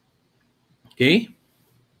 Okay?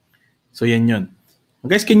 So, yan yun.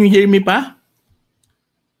 Guys, can you hear me pa?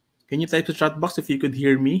 Can you type sa chat box if you could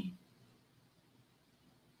hear me?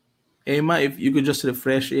 Emma, if you could just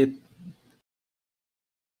refresh it.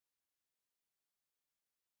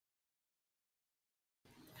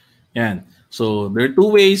 Yan. So there are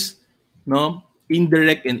two ways, no?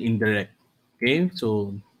 Indirect and indirect. Okay?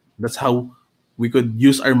 So that's how we could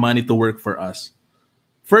use our money to work for us.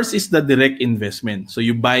 First is the direct investment. So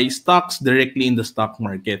you buy stocks directly in the stock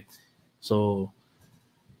market. So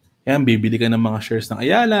yan, bibili ka ng mga shares ng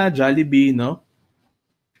Ayala, Jollibee, no?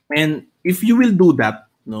 And if you will do that,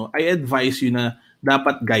 no, I advise you na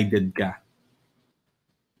dapat guided ka.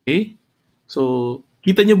 Okay? So,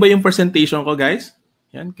 kita nyo ba yung presentation ko, guys?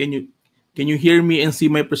 Yan, can you hear me and see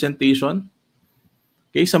my presentation?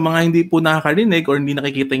 Okay, sa mga hindi po nakakarinig or hindi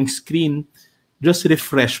nakikita yung screen, just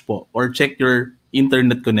refresh po or check your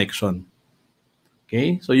internet connection.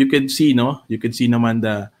 Okay? So you can see, no? You can see naman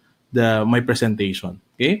my presentation.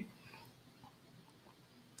 Okay?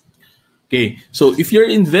 Okay. So if you're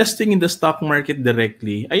investing in the stock market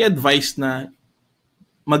directly, I advise na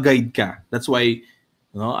mag-guide ka. That's why,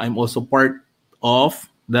 I'm also part of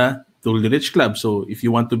the Thru Rich Club. So if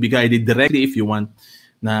you want to be guided directly, if you want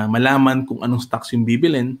na malaman kung anong stocks yung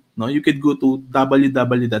bibilin, you could go to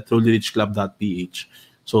www.thrulichclub.ph.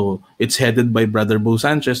 So it's headed by Brother Bo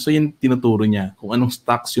Sanchez. So yun tinuturo niya kung anong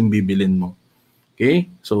stocks yung bibilin mo. Okay?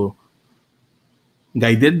 So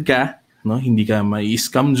guided ka, hindi ka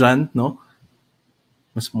mai-scam dyan,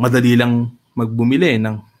 mas madali lang magbumili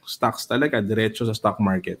ng stocks talaga diretso sa stock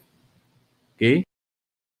market. Okay?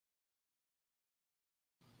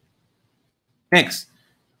 Next,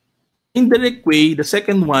 indirect way, the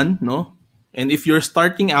second one, and if you're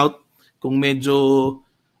starting out, kung medyo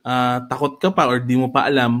takot ka pa or di mo pa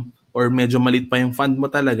alam or medyo malit pa yung fund mo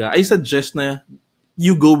talaga, I suggest na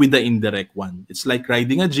you go with the indirect one. It's like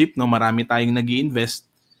riding a jeep, marami tayong nag-i-invest,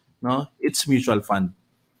 it's mutual fund.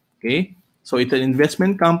 Okay? So it's an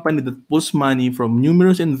investment company that pulls money from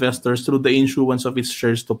numerous investors through the issuance of its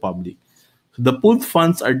shares to public. So the pooled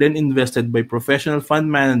funds are then invested by professional fund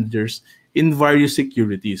managers in various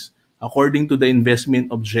securities according to the investment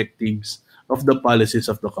objectives of the policies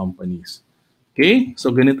of the companies. Okay?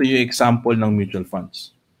 So ganito yung example ng mutual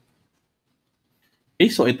funds. Okay,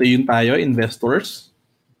 so ito yung tayo, investors.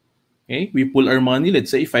 Okay, we pull our money, let's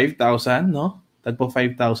say 5,000, Tagpo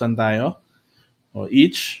 5,000 tayo. O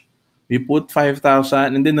each, we put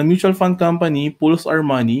 5,000 and then the mutual fund company pulls our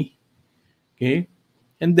money. Okay?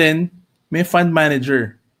 And then, may fund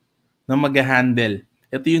manager na mag-handle.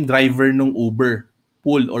 Ito yung driver ng Uber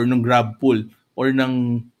pool or ng Grab pool or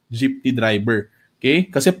ng jeepney driver. Okay?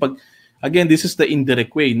 Kasi again, this is the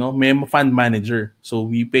indirect way, May fund manager. So,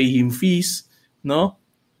 we pay him fees,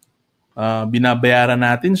 binabayaran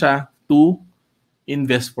natin siya to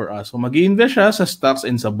invest for us. So, mag-i-invest siya sa stocks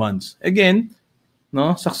and sa bonds. Again,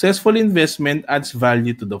 successful investment adds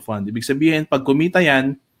value to the fund. Ibig sabihin, pag kumita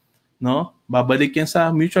yan, babalik yan sa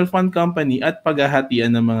mutual fund company at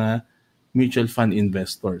paghahatian ng mga mutual fund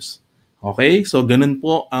investors. Okay? So, ganun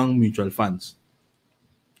po ang mutual funds.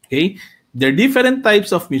 Okay? There are different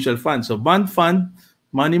types of mutual funds. So, bond fund,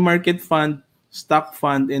 money market fund, stock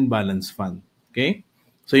fund, and balance fund. Okay?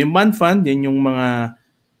 So, yung bond fund, yan yung mga,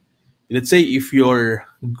 let's say, if your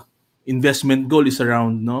investment goal is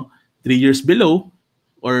around 3 years below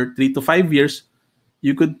or 3 to 5 years,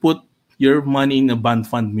 you could put your money in a bond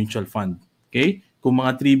fund, mutual fund. Okay? Kung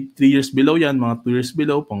mga 3 years below yan, mga 2 years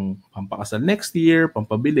below, pampakasal next year,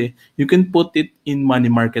 pampabili, you can put it in money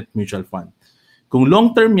market mutual fund. Kung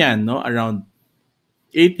long term yan, around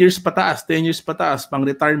 8 years pataas, 10 years pataas, pang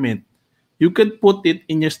retirement, you could put it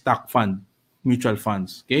in your stock fund, mutual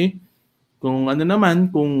funds. Okay? Kung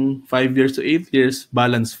kung 5 years to 8 years,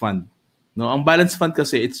 balance fund. Ang balance fund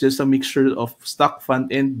kasi, it's just a mixture of stock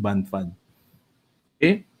fund and bond fund.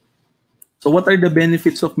 Okay? So what are the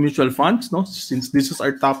benefits of mutual funds? Since this is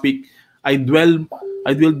our topic, I will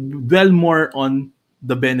dwell more on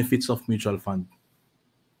the benefits of mutual fund.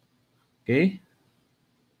 Okay?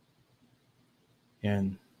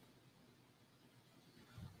 Yan.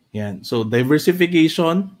 So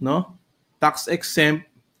diversification, tax exempt,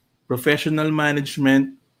 professional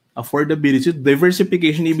management, affordability.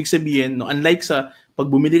 Diversification, ibig sabihin, unlike sa pag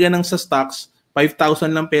bumili ka sa stocks, 5,000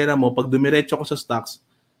 lang pera mo, pag dumiretso ko sa stocks,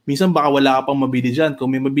 minsan baka wala ka pang mabili dyan.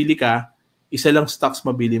 Kung may mabili ka, isa lang stocks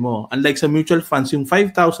mabili mo. Unlike sa mutual funds, yung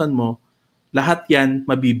 5,000 mo, lahat yan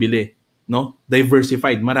mabibili.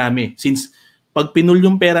 Diversified, marami. Since pag pinul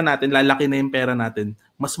yung pera natin, lalaki na yung pera natin,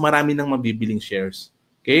 mas marami nang mabibiling shares.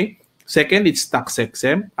 Okay? Second, it's tax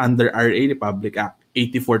exempt under RA, Republic Act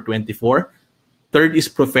 8424. Third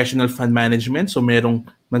is professional fund management. So merong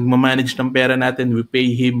nagmamanage ng pera natin, we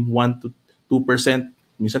pay him 1 to 2%,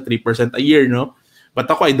 minsan 3% a year, But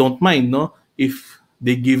ako, I don't mind, if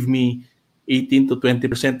they give me 18 to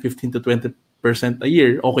 20%, 15 to 20% a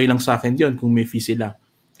year, okay lang sa akin yun kung may fee sila.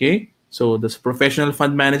 Okay? So, that's professional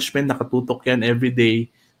fund management, nakatutok yan every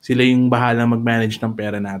day. Sila yung bahala mag-manage ng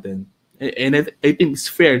pera natin. And I think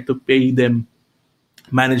it's fair to pay them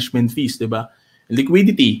management fees, di ba?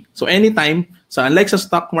 Liquidity. So, anytime, unlike sa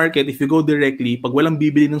stock market, if you go directly, pag walang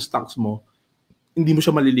bibili ng stocks mo, hindi mo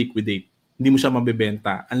siya maliliquidate. Hindi mo siya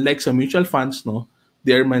mabebenta. Unlike sa mutual funds, no,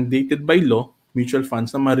 they are mandated by law, mutual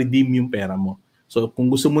funds, na ma-redeem yung pera mo. So,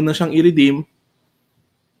 kung gusto mo na siyang i-redeem,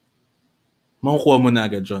 makukuha mo na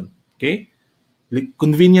agad yun. Okay?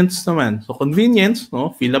 Convenience naman. So, convenience,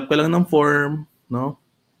 no, fill up ka lang ng form, no,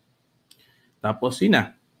 tapos yun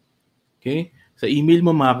na. Okay? Sa email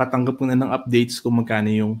mo, makakatanggap mo na ng updates kung magkano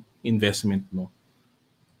yung investment mo.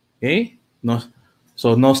 Okay? No,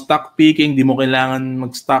 so, no stock picking. Di mo kailangan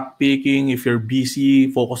mag-stock picking. If you're busy,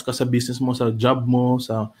 focus ka sa business mo, sa job mo,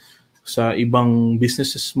 sa ibang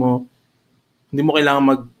businesses mo. Hindi mo kailangan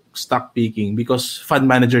mag-stock picking because fund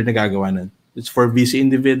manager na gagawa nun. It's for busy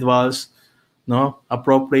individuals, no?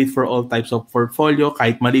 Appropriate for all types of portfolio.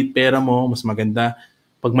 Kahit maliit pera mo, mas maganda.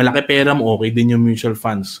 Pag malaki pera mo, okay din yung mutual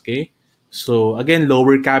funds. Okay? So, again,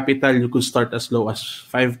 lower capital, you could start as low as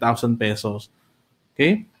 5,000 pesos.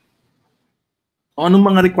 Okay? O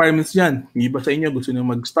anong mga requirements dyan? Iba sa inyo, gusto nyo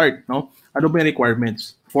mag-start, no? Ano ba yung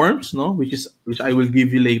requirements? Forms, no? Which I will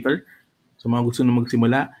give you later. So, mga gusto nyo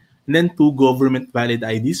magsimula. And then, 2 government valid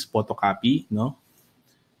IDs, photocopy, no?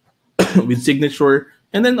 With signature.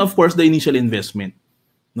 And then, of course, the initial investment.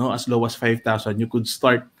 No? As low as 5,000, you could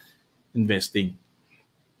start investing.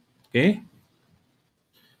 Okay?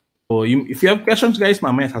 So, if you have questions, guys,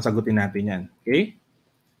 mamaya sasagutin natin yan. Okay?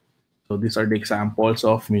 So, these are the examples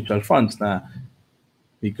of mutual funds na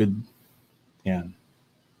we could, yan.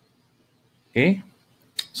 Okay?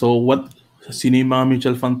 So, sino yung mga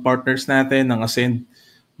mutual fund partners natin ng Ascend?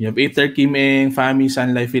 You have Aether, Kim Eng, FAMI,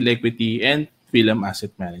 Sun Life, Phil Equity, and Philam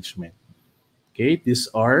Asset Management. Okay? These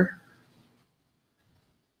are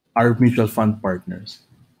our mutual fund partners.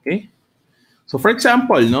 Okay? So, for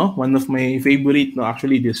example, no, one of my favorite, no,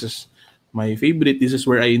 actually, this is my favorite. This is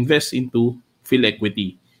where I invest into Phil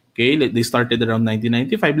Equity. Okay? They started around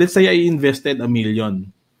 1995. Let's say I invested $1 million.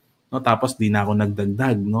 No, tapos di na ako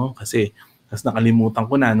nagdagdag, no? Kasi nakalimutan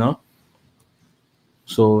ko na, no?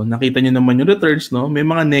 So, nakita niyo naman yung returns, no? May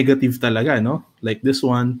mga negative talaga, no? Like this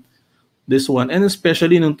one, and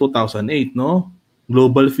especially noong 2008, no?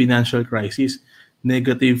 Global financial crisis,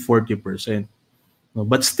 negative 40%. No?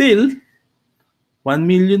 But still, 1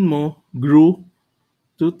 million mo grew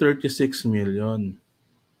to 36 million.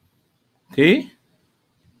 Okay?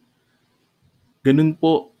 Ganun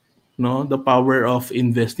po, no, the power of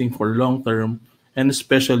investing for long term and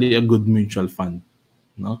especially a good mutual fund,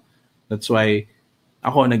 no? That's why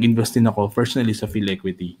ako nag-invest din ako personally sa Phil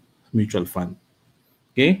Equity mutual fund.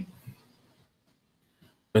 Okay?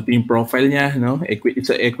 Ito yung profile niya, no? It's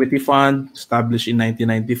an equity fund established in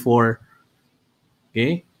 1994.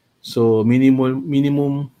 Okay? So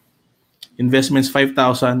minimum investments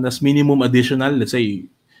 5,000, that's minimum additional, let's say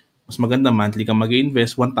mas maganda monthly ka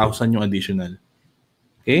mag-invest, 1,000 yung additional.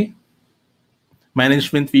 Okay?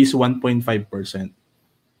 Management fees 1.5%.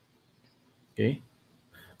 Okay?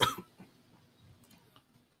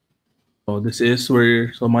 So this is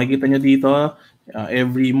where, so makikita nyo dito,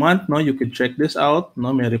 every month, no, you could check this out,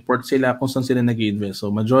 no, may report sila kung saan sila nag-invest.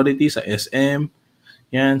 So majority sa SM.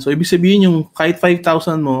 Yan. So ibig sabihin yung kahit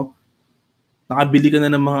 5,000 mo, nakabili ka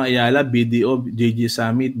na ng mga Ayala, BDO, JJ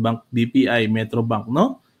Summit, Bank BPI, Metro Bank,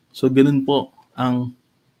 no? So ganun po ang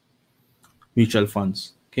mutual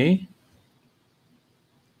funds. Okay?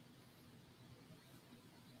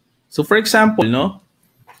 So for example, no,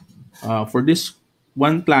 for this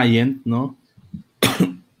one client, no,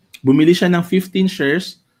 bumili siya ng 15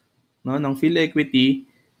 shares, no, ng Phil Equity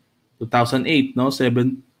 2008, no,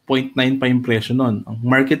 7.9 pa yung presyo nun. Ang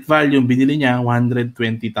market value binili niya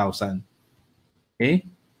 120,000. Okay?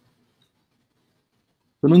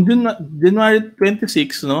 So noong January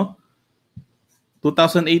 26, no,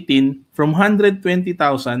 2018, from 120,000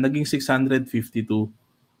 naging 652,000,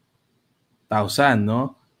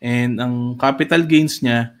 no? And ang capital gains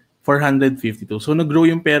niya 452. So nag-grow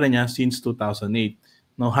yung pera niya since 2008.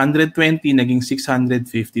 No, 120 naging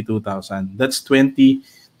 652,000. That's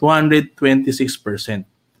 226%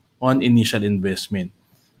 on initial investment.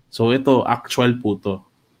 So ito actual po to.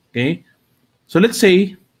 Okay? So let's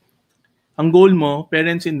say ang goal mo,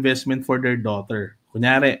 parents investment for their daughter.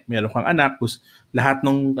 Kunyari, meron kang anak, lahat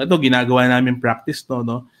nung ito ginagawa namin practice to,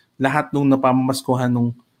 no? Lahat nung napamaskuhan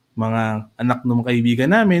nung mga anak ng kaibigan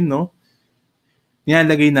namin, no,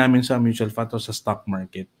 nilalagay namin sa mutual fund o sa stock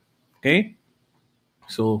market. Okay?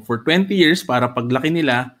 So, for 20 years, para paglaki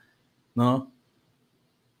nila, no,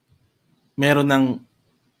 meron ng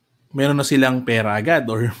meron na silang pera agad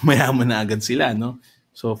or mayaman na agad sila, no?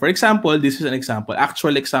 So, for example, this is an example.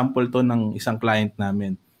 Actual example to ng isang client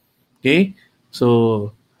namin. Okay?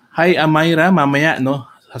 So, hi Amira, mamaya, no?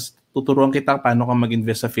 Tuturuan kita paano ka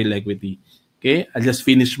mag-invest sa Phil Equity. Okay? I'll just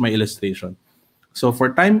finish my illustration. So,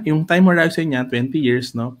 yung time horizon niya, 20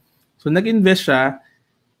 years, no? So, nag-invest siya,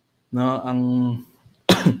 no? Ang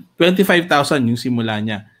 25,000 yung simula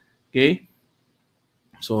niya. Okay?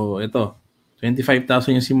 So, ito.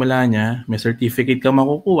 25,000 yung simula niya. May certificate ka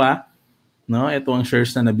makukuha. No? Ito ang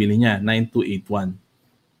shares na nabili niya. 9281.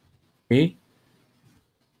 Okay?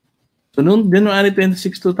 So, noong January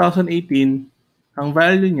 26, 2018, ang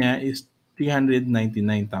value niya is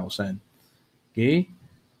 399,000. Okay?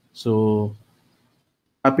 So,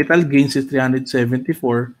 capital gains is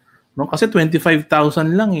 374. No? Kasi 25,000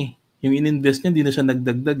 lang eh. Yung in-invest niya, hindi na siya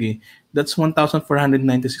nagdagdag eh. That's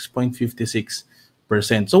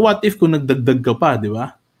 1,496.56%. So, what if kung nagdagdag ka pa, di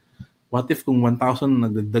ba? What if kung 1,000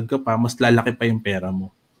 nagdagdag ka pa, mas lalaki pa yung pera mo.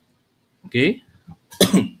 Okay?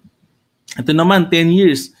 Ito naman, 10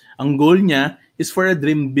 years. Ang goal niya is for a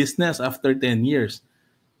dream business after 10 years.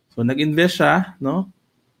 So, nag-invest siya, no?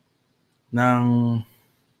 Ng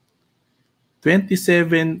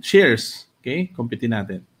 27 shares. Okay? Computin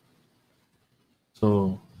natin.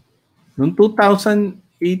 So, noong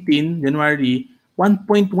 2018, January,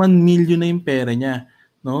 1.1 million na yung pera niya.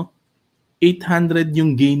 No? 800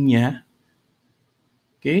 yung gain niya.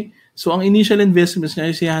 Okay? So, ang initial investments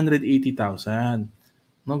niya is 180,000.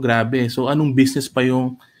 No, grabe. So, anong business pa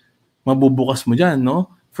yung mabubukas mo dyan,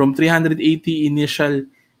 no? From 380 initial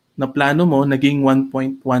na plano mo, naging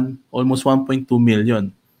 1.1, almost 1.2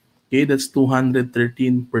 million. Okay? That's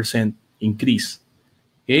 213% increase.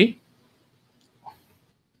 Okay?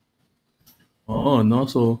 Oo, no?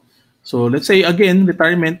 So let's say, again,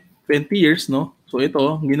 retirement, 20 years, no? So, ito,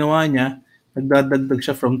 ginawa niya, nagdadagdag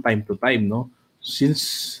siya from time to time, no?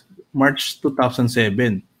 Since March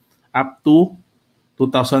 2007 up to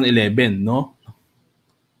 2011, no?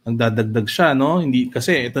 Nagdadagdag siya, no? Hindi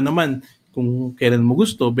kasi ito naman kung kailan mo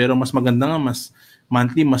gusto, pero mas maganda nga mas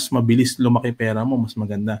monthly, mas mabilis lumaki pera mo, mas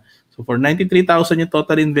maganda. So for 93,000 yung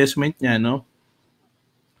total investment niya, no?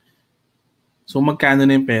 So magkano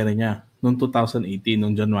na yung pera niya noong 2018,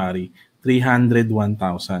 noong January?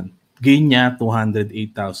 301,000. Gain niya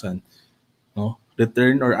 208,000, no?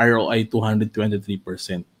 Return or ROI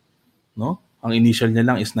 223%, no? Ang initial niya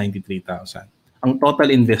lang is 93,000. Ang total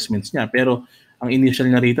investments niya, pero ang initial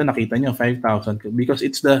niya rito, nakita niyo 5,000 because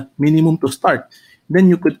it's the minimum to start. Then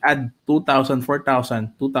you could add 2,000,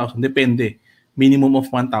 4,000, 2,000, depende. Minimum of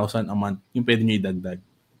 1,000 a month yung pwede niyo idagdag.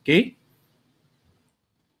 Okay?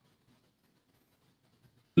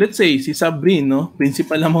 Let's say, si Sabrine, no?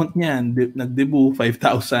 Principal amount niya, nag-debut,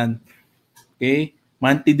 5,000. Okay?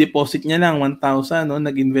 Monthly deposit niya lang, 1,000, no?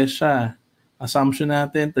 Nag-invest siya. Assumption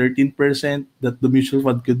natin, 13% that the mutual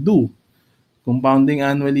fund could do. Compounding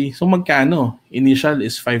annually. So magkano? Initial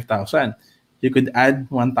is 5,000. You could add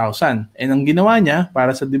 1,000. And ang ginawa niya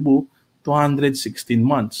para sa debut, 216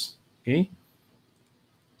 months. Okay?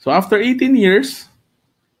 So after 18 years,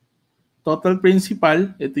 total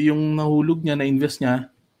principal, ito yung nahulog niya, na-invest niya,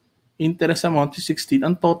 interest amount is 16.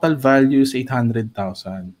 Ang total value is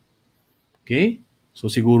 800,000. Okay?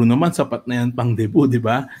 So siguro naman sapat na yan pang debut, di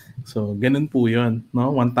ba? So ganun po yun.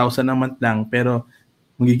 No? 1,000 a month lang, pero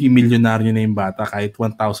magiging milyonaryo na yung bata kahit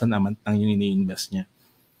 1,000 a month lang yung ini-invest niya.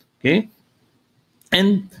 Okay?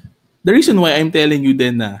 And the reason why I'm telling you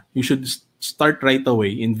then na you should start right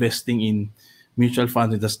away investing in mutual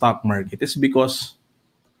funds in the stock market is because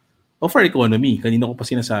of our economy. Kanina ko pa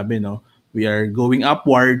sinasabi, no? We are going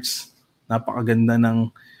upwards. Napakaganda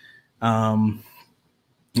ng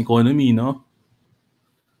economy, no?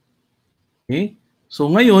 Okay? So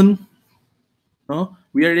ngayon, no,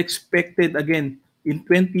 we are expected again in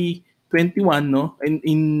 2021, no?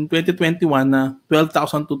 In 2021 na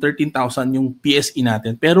 12,000 to 13,000 yung PSE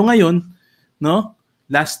natin. Pero ngayon, no,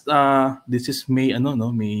 last this is May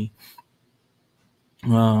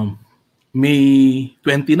May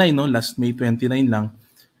 29, no? Last May 29 lang.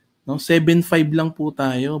 No, 7.5 lang po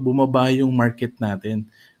tayo, bumaba yung market natin.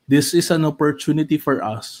 This is an opportunity for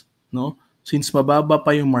us, no? Since mababa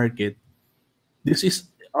pa yung market, this is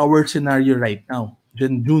our scenario right now.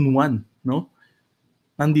 June 1, no?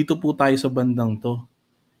 Nandito po tayo sa bandang to.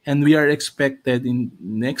 And we are expected in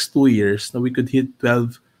next 2 years na we could hit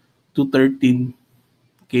 12 to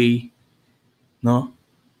 13K, no?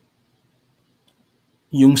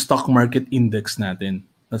 Yung stock market index natin.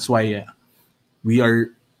 That's why we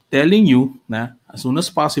are telling you na as soon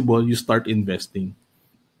as possible, you start investing.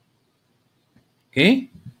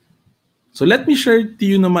 Okay? So let me share to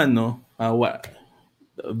you naman, no,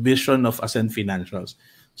 vision of Ascent Financials.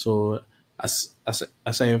 So as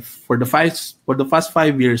I for the past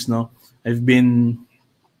 5 years, no, I've been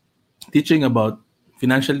teaching about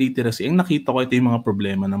financial literacy. Ang nakita ko ito yung mga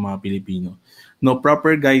problema ng mga Pilipino. No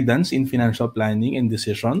proper guidance in financial planning and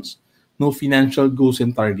decisions. No financial goals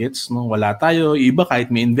and targets. No, wala tayo. Iba kahit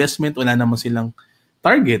may investment, wala naman silang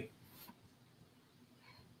target.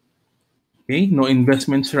 Okay, no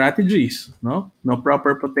investment strategies, no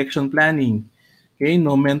proper protection planning. Okay,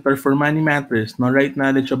 no mentor for money matters, no right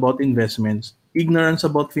knowledge about investments, ignorance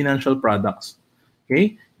about financial products.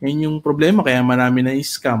 Okay, yan yung problema kaya marami na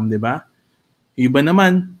scam, di ba? Iba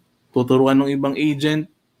naman, tuturuan ng ibang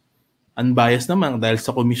agent, unbiased naman dahil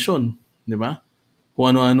sa komisyon, di ba?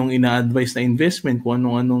 Kung ano-anong ina-advise na investment, kung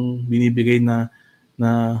ano-anong binibigay na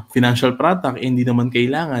financial product, hindi naman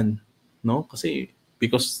kailangan, no? Kasi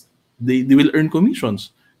because they will earn commissions,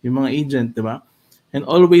 yung mga agent, di ba? And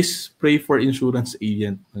always pray for insurance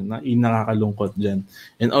agent. Nakakalungkot dyan.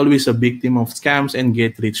 And always a victim of scams and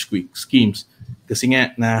get rich quick schemes. Kasi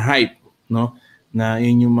nga, na-hype, no? Na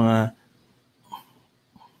yun yung mga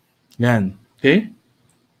yan. Okay?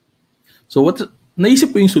 So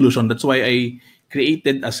naisip ko yung solution. That's why I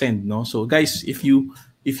created Ascend, no? So guys, if you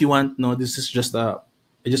want, no, this is just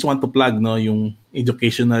I just want to plug, no, yung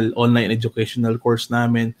online educational course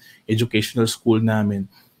namin, educational school namin,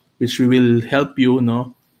 which will help you,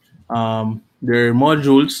 no. There are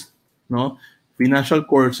modules, no, financial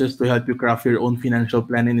courses to help you craft your own financial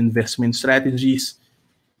plan and investment strategies.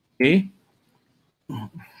 Okay?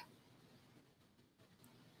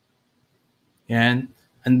 Yan.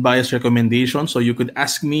 Unbiased recommendations. So you could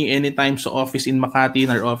ask me anytime sa office in Makati,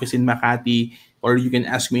 in our office in Makati, or you can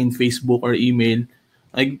ask me in Facebook or email.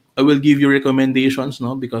 I will give you recommendations,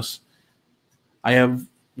 no, because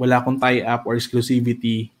wala akong tie-up or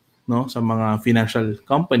exclusivity, no, sa mga financial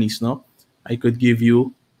companies, no. I could give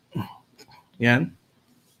you yan.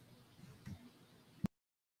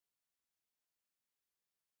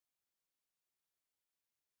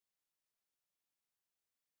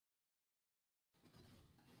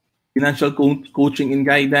 Financial coaching and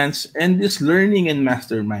guidance, and this learning and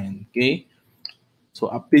mastermind, okay? So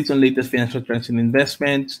updates on latest financial trends and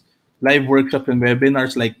investments, live workshops and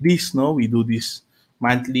webinars like this, no? We do this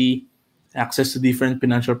monthly, access to different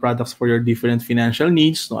financial products for your different financial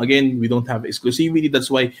needs. So again, we don't have exclusivity. That's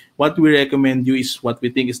why what we recommend you is what we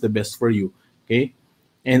think is the best for you, okay?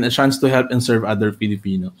 And a chance to help and serve other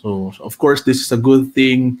Filipinos. So of course, this is a good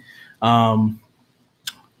thing.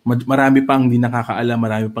 Marami pang di nakakaalam,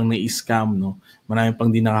 marami pang na-scam, no? Marami pang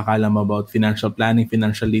di nakakaalam about financial planning,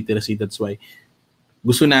 financial literacy. That's why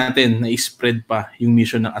gusto natin na i-spread pa yung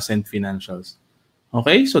mission ng Ascent Financials.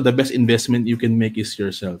 Okay? So the best investment you can make is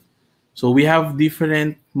yourself. So we have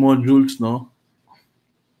different modules, no?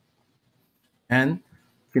 And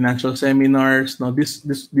financial seminars, no?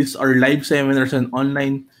 These are live seminars and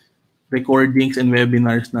online recordings and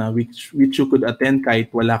webinars na which you could attend kahit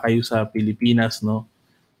wala kayo sa Pilipinas, no?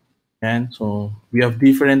 And so we have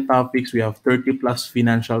different topics. We have 30 plus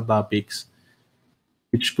financial topics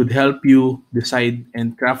which could help you decide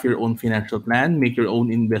and craft your own financial plan, make your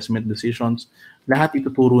own investment decisions. Lahat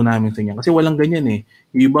ituturo namin sa inyo. Kasi walang ganyan eh.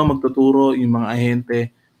 Yung iba magtuturo, yung mga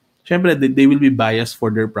ahente, syempre they will be biased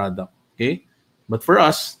for their product. Okay? But for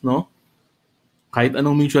us, no, kahit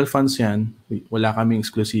anong mutual funds yan, wala kaming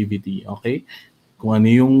exclusivity. Okay? Kung ano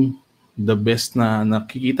yung the best na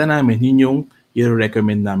nakikita namin, yun yung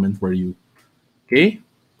i-recommend namin for you. Okay?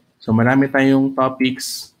 So marami tayong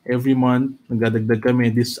topics every month. Nagdadagdag kami.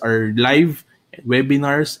 These are live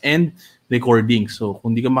webinars and recordings. So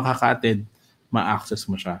kung di ka makaka-attend, ma-access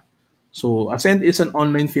mo siya. So Ascend is an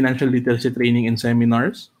online financial literacy training and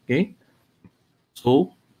seminars. Okay?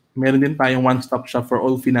 So meron din tayong one-stop shop for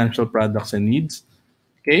all financial products and needs.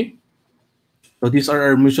 Okay? So these are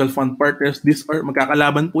our mutual fund partners. These are,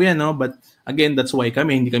 magkakalaban po yan, no? But again, that's why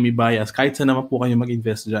hindi kami biased. Kahit saan naman po kayo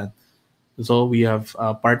mag-invest dyan. So we have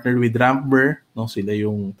partnered with Rampber, no? Sila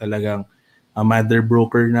yung talagang mother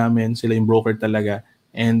broker namin. Sila yung broker talaga.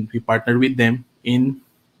 And we partner with them in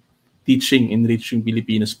enriching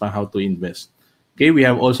Filipinos pa how to invest. Okay, we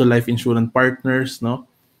have also life insurance partners, no?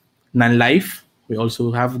 Non-life, we also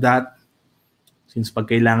have that. Since pag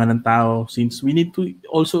kailangan ng tao, since we need to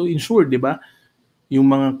also insure, di ba? Yung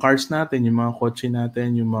mga cars natin, yung mga kotse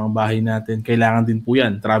natin, yung mga bahay natin, kailangan din po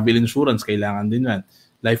yan. Travel insurance, kailangan din yan.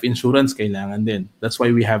 Life insurance, kailangan din. That's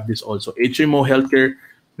why we have this also. HMO Healthcare,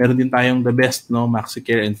 meron din tayong the best, no?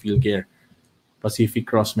 MaxiCare and PhilCare. Pacific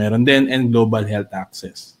Cross, meron din, and Global Health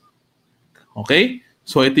Access. Okay?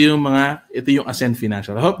 So ito yung Ascend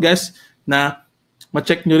Financial. I hope guys na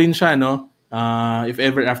ma-check nyo rin siya, no? If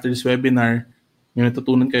ever after this webinar, yung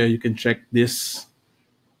natutunan kayo, you can check this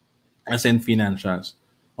Ascend Financials.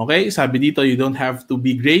 Okay? Sabi dito, you don't have to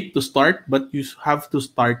be great to start, but you have to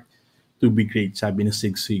start to be great, sabi ni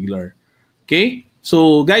Zig Ziglar. Okay?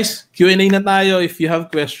 So, guys, Q&A na tayo. If you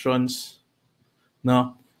have questions,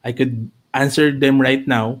 no, I could answer them right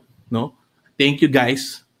now. No? Thank you,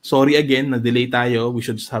 guys. Sorry again, na-delay tayo. We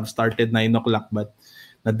should have started 9 o'clock, but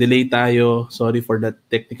na-delay tayo. Sorry for that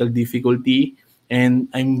technical difficulty. And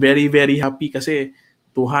I'm very, very happy kasi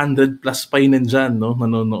 200 plus pa yun nandyan, no?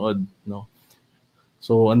 Nanonood, no?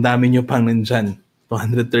 So, ang dami nyo pang nandyan.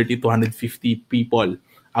 230, 250 people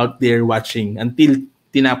out there watching until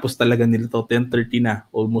tinapos talaga nila to. 10:30 na,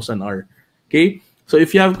 almost an hour. Okay? So,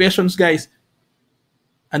 if you have questions, guys,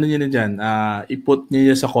 ano nyo na dyan? I-put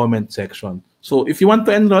nyo sa comment section. So, if you want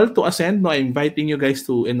to enroll to Ascend, no, I'm inviting you guys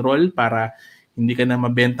to enroll para hindi ka na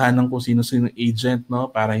mabentahan ng kung sino-sino agent,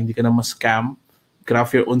 no? Para hindi ka na ma-scam.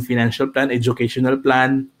 Craft your own financial plan, educational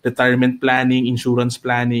plan, retirement planning, insurance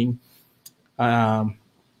planning,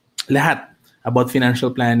 lahat about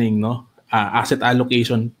financial planning, no? Asset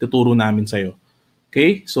allocation, tuturo namin sa'yo.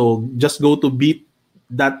 Okay? So, just go to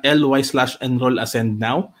bit.ly/enroll Ascend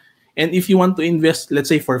now. And if you want to invest, let's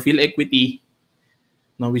say for Phil Equity,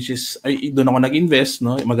 no, which is, doon ako nag-invest,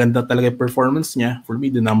 no? Maganda talaga yung performance niya. For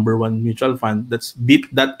me, the number one mutual fund, that's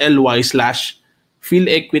bit.ly/Phil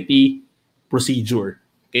Equity procedure.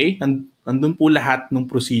 Okay? Nandun po lahat ng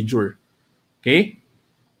procedure. Okay?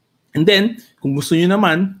 And then, kung gusto niyo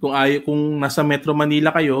naman, kung nasa Metro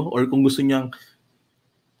Manila kayo or kung gusto niyo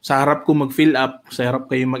sa harap ko mag-fill up, sa harap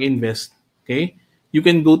kayo mag-invest, okay? You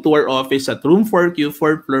can go to our office at Room 4Q,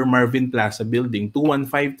 4th floor, Marvin Plaza Building,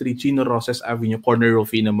 2153 Chino Roses Avenue, corner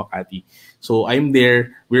Rufino, Makati. So, I'm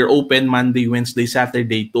there. We're open Monday, Wednesday,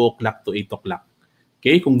 Saturday, 2 o'clock to 8 o'clock.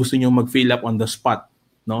 Okay? Kung gusto niyo mag-fill up on the spot,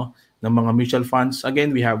 no? Ng mga mutual funds. Again,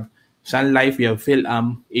 we have Sun Life, we have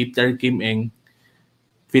PhilAm, Aether, Kim Eng,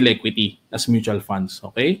 Phil Equity as mutual funds.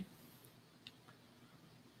 Okay?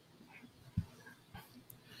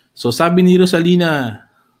 So, sabi ni Rosalina,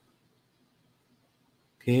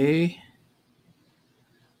 okay.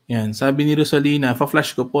 Yan, sabi ni Rosalina,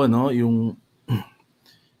 pa-flash ko po, no, yung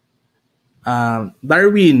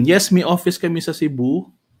Darwin, yes, may office kami sa Cebu.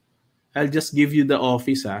 I'll just give you the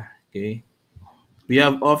office, okay? We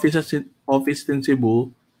have office in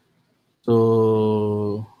Cebu.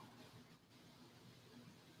 So,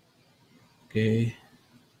 okay.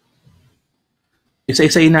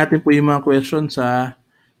 Isa-isayin natin po yung mga questions,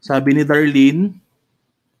 Sabi ni Darlene,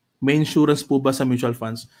 may insurance po ba sa mutual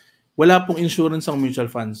funds? Wala pong insurance ang mutual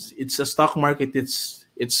funds. It's a stock market. It's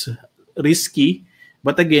risky,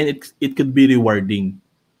 but again, it could be rewarding.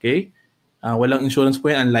 Okay? Walang insurance po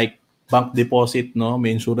yan, unlike bank deposit, no?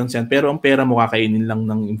 May insurance yan. Pero ang pera mo kakainin lang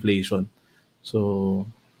ng inflation. So,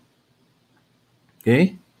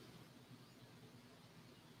 okay?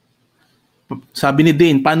 Sabi ni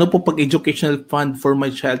Dane, paano po pag educational fund for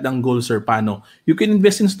my child ang goal, sir? Paano? You can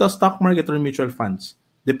invest in stock market or mutual funds.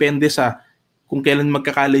 Depende sa kung kailan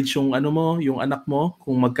magka-college yung yung anak mo,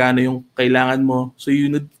 kung magkano yung kailangan mo. So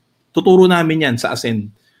tuturo namin yan sa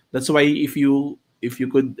Ascend. That's why if you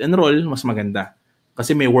could enroll, mas maganda.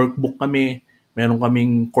 Kasi may workbook kami, meron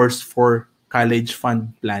kaming course for college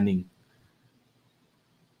fund planning.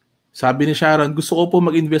 Sabi ni Sharon, gusto ko po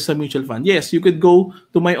mag-invest sa mutual fund. Yes, you could go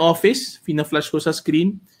to my office, fina-flash ko sa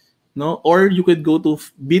screen, no? Or you could go to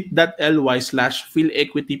bit.ly/Phil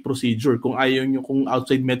Equity procedure. Kung ayaw nyo, kung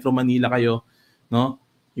outside Metro Manila kayo, no?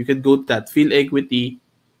 You could go to that, Phil Equity,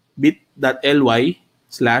 bit.ly/Phil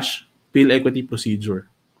Equity procedure.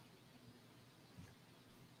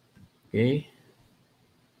 Okay?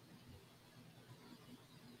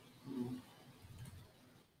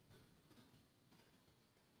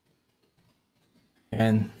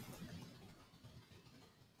 And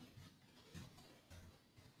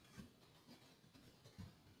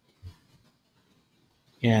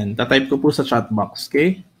yan, tatype ko po sa chat box,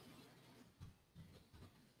 okay?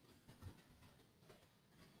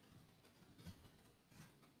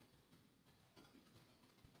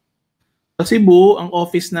 Sa Cebu, ang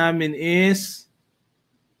office namin is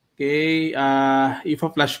okay,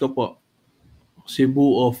 ipa-flash ko po.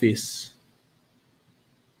 Cebu office.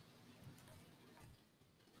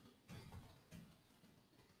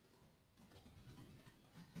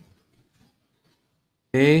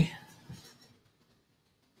 Okay.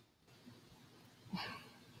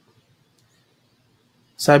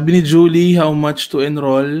 Sabi ni Julie, how much to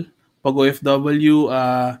enroll? Pag OFW,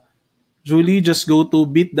 Julie, just go to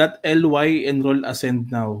bit.ly, enroll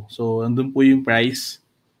Ascend now. So, andun po yung price.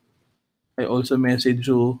 I also message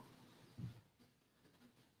you.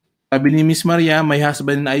 Sabi ni Miss Maria, my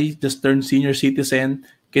husband and I just turned senior citizen.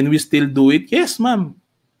 Can we still do it? Yes, ma'am.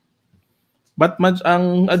 But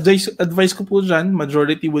ang advice ko po dyan,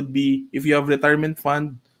 majority would be if you have retirement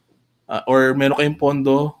fund or meron kayong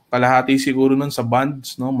pondo, kalahati siguro nun sa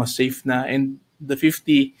bonds, no, mas safe na, and the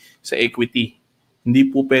 50 sa equity. Hindi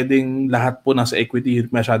po pwedeng lahat po nasa equity,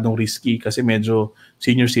 masyadong risky kasi medyo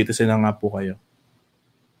senior citizen na nga po kayo.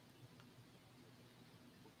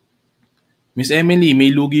 Miss Emily,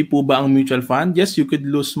 may lugi po ba ang mutual fund? Yes, you could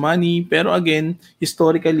lose money, pero again,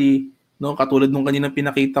 historically, no, katulad nung kanina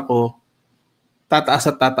pinakita ko,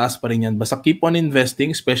 tataas at tataas pa rin yan. Basta keep on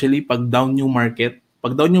investing, especially pag down yung market.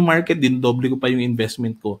 Pag down yung market, din doble ko pa yung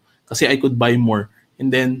investment ko kasi I could buy more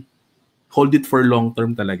and then hold it for long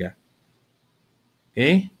term talaga.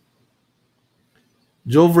 Okay?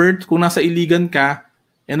 Jovert, kung nasa iligan ka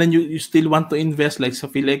and then you still want to invest like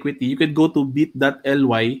sa Phil Equity, you could go to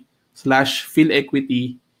bit.ly/Phil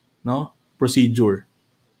Equity, no, procedure.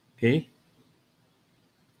 Okay?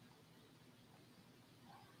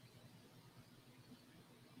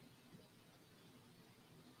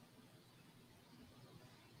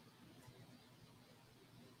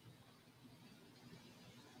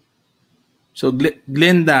 So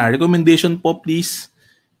Glenda, recommendation po please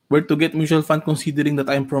where to get mutual fund considering that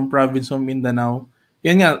I'm from province of Mindanao.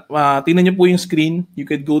 Yan nga, tingnan niyo po yung screen. You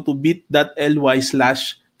could go to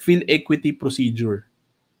bit.ly/Phil Equity procedure.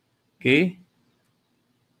 Okay?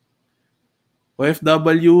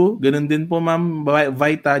 OFW, ganun din po ma'am.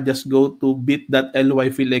 Vita, just go to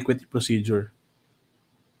bit.ly Phil Equity procedure.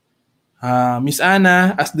 Miss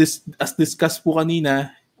Ana, as discussed po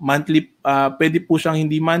kanina, monthly, pwede po siyang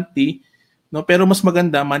hindi monthly, no? Pero mas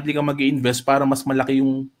maganda, monthly ka mag-i-invest para mas malaki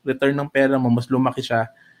yung return ng pera mo, mas lumaki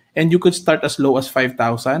siya. And you could start as low as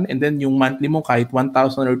 5,000 and then yung monthly mo kahit 1,000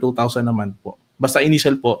 or 2,000 a month po. Basta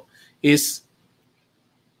initial po is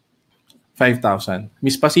 5,000.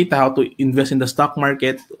 Miss Pasita, how to invest in the stock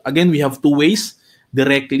market? Again, we have two ways,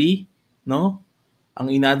 directly, no?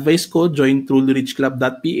 Ang ina-advise ko, join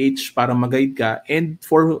trulyrichclub.ph para mag-guide ka. And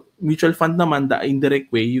for mutual fund naman, the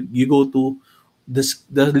indirect way, you go to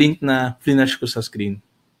the link na flash ko sa screen.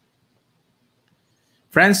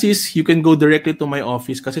 Francis, you can go directly to my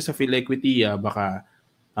office kasi sa Phil Equity, baka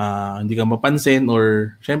hindi ka mapansin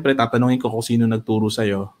or syempre tatanungin ko kung sino nagturo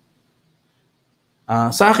sa'yo.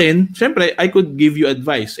 Sa akin, syempre, I could give you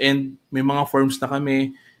advice and may mga forms na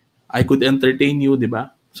kami. I could entertain you, di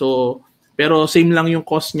ba? So, pero same lang yung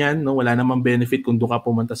cost niyan, no? Wala namang benefit kung doon ka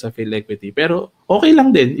pumunta sa Phil Equity. Pero okay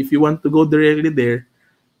lang din if you want to go directly there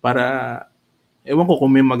para, ewan ko kung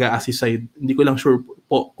may mag-a-assist sa'yo. Hindi ko lang sure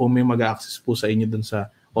po kung may mag-a-access po sa inyo doon sa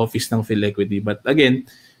office ng Phil Equity. But again,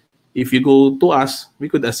 if you go to us, we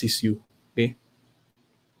could assist you. Okay?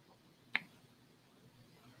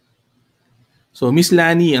 So, Miss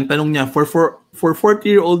Lani, ang tanong niya, for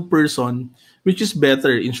 40-year-old person, which is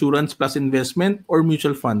better, insurance plus investment or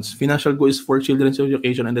mutual funds? Financial goal is for children's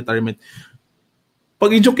education and retirement.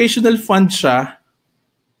 Pag educational fund siya,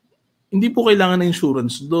 hindi po kailangan ng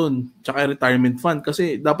insurance doon, tsaka retirement fund,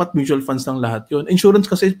 kasi dapat mutual funds lang lahat yun. Insurance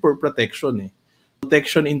kasi for protection eh.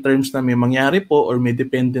 Protection in terms na may mangyari po or may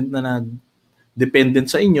dependent na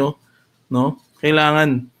dependent sa inyo, no?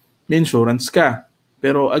 Kailangan may insurance ka.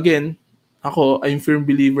 Pero again, ako, I'm firm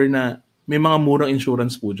believer na may mga murang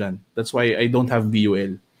insurance po dyan. That's why I don't have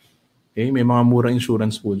VUL. Okay? May mga murang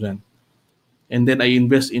insurance po dyan. And then I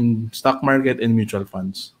invest in stock market and mutual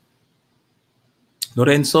funds.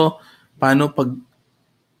 Lorenzo, paano pag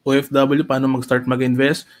OFW, paano mag-start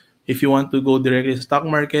mag-invest? If you want to go directly sa stock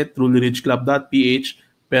market, trulyrichclub.ph.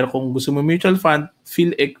 Pero kung gusto mo mutual fund,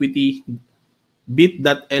 Phil Equity,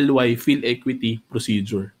 bit.ly Phil Equity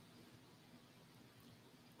procedure.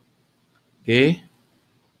 Okay?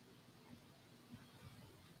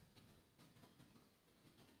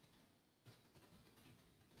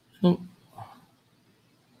 So,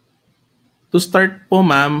 to start po,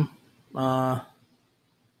 ma'am,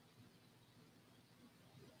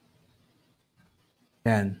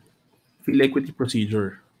 yan. Phil Equity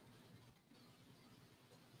procedure.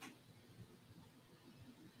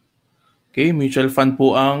 Okay, mutual fund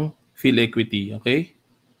po ang Phil Equity. Okay?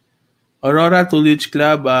 Aurora, Truly Rich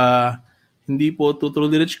Club, hindi po to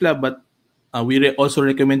Truly Rich Club, but we also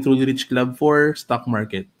recommend Truly Rich Club for stock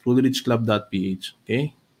market. trulyrichclub.ph.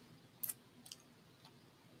 Okay?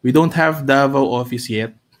 We don't have Davao office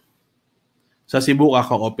yet. Sa Cebu,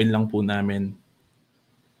 kaka-open lang po namin.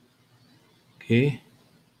 Okay?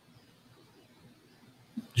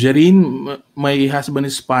 Jerin, my husband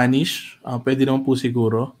is Spanish. Pwede naman po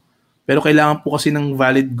siguro. Pero kailangan po kasi ng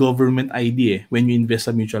valid government ID when you invest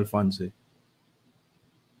sa mutual funds.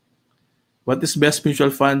 What is best mutual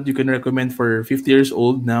fund you can recommend for 50 years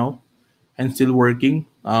old now and still working?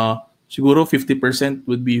 Siguro 50%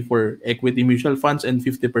 would be for equity mutual funds and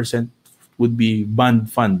 50% would be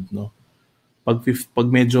bond fund, no? Pag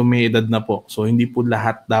medyo may edad na po. So hindi po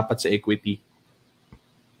lahat dapat sa equity.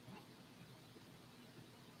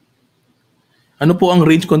 Ano po ang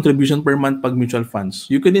range contribution per month pag mutual funds?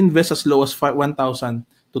 You can invest as low as 1,000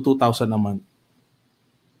 to 2,000 a month.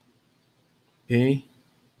 Okay?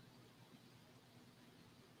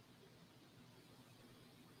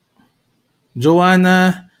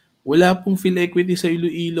 Joanna, wala pong Phil Equity sa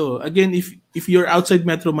Iloilo. Again, if you're outside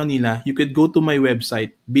Metro Manila, you could go to my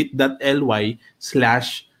website, bit.ly/capital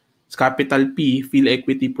P Phil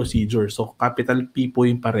Equity Procedure. So, capital P po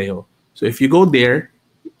yung pareho. So, if you go there,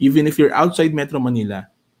 even if you're outside Metro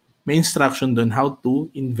Manila, may instruction doon how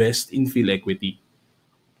to invest in Phil Equity.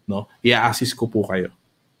 No? I-assist ko po kayo.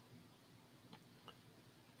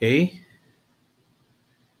 Okay?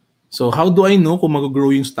 So, how do I know kung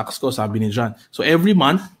mag-grow yung stocks ko? Sabi ni John. So, every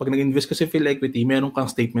month, pag nag-invest ka sa Phil Equity, meron kang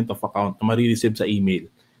statement of account na marireceive sa email.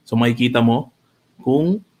 So, makikita mo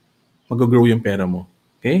kung mag-grow yung pera mo.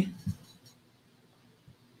 Okay?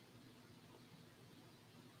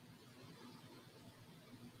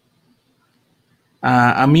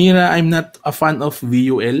 Amira, I'm not a fan of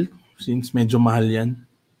VUL since medyo mahal yan.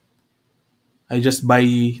 I just buy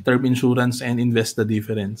term insurance and invest the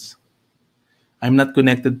difference. I'm not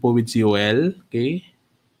connected po with COL. Okay?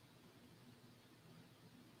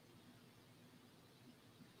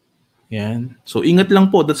 Yan. So, ingat lang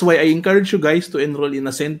po. That's why I encourage you guys to enroll in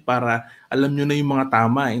Ascend para alam nyo na yung mga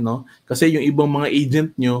tama. No? Kasi yung ibang mga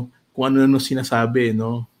agent nyo, kung ano-ano sinasabi.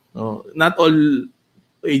 No? Not all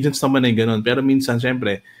agents naman ay ganun. Pero minsan,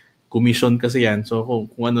 syempre, commission kasi yan. So,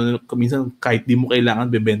 kung ano, minsan, kahit di mo kailangan,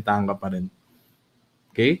 bebentahan ka pa rin.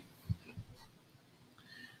 Okay?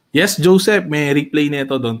 Yes, Joseph, may replay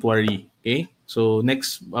nito, don't worry. Okay? So,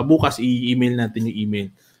 next, bukas, i-email natin yung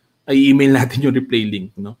email. I-email natin yung replay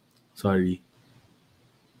link, no? Sorry.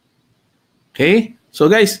 Okay?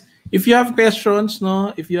 So, guys, if you have questions,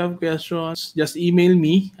 no? If you have questions, just email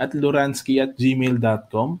me at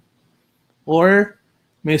loransky@gmail.com or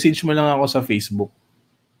message mo lang ako sa Facebook.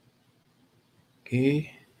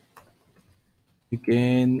 Okay? You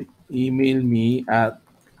can email me at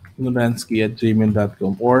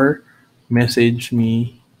loransky@gmail.com or message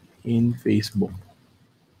me in Facebook.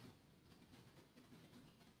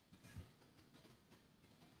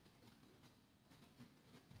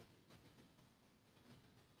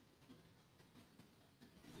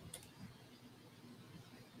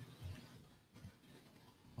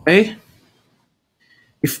 Okay?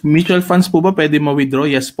 If mutual funds po ba pwede ma-withdraw?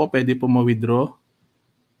 Yes po, pwede po ma-withdraw.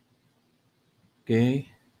 Okay?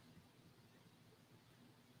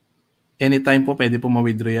 Anytime po pwede po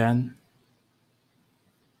ma-withdraw yan.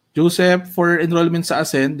 Joseph, for enrollment sa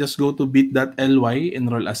Ascend, just go to bit.ly,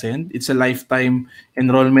 enroll Ascend. It's a lifetime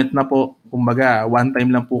enrollment na po. Kumbaga, one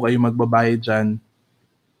time lang po kayo magbabayad dyan.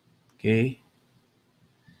 Okay?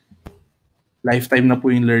 Lifetime na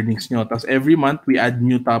po yung learnings nyo. Tapos every month, we add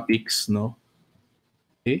new topics, no?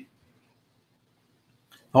 Okay?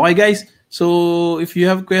 Okay, guys. So, if you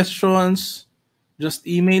have questions, just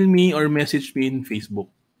email me or message me in Facebook.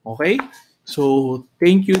 Okay? So,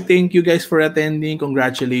 thank you guys for attending.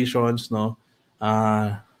 Congratulations, no?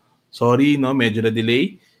 Sorry, no, medyo na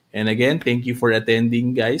delay. And again, thank you for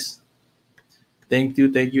attending, guys. Thank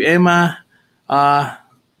you, Emma.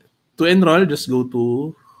 To enroll, just go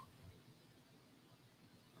to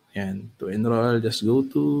to enroll, just go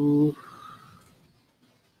to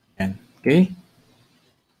okay?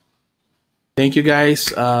 Thank you,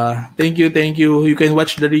 guys. Thank you. You can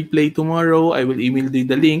watch the replay tomorrow. I will email you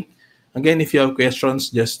the link. Again, if you have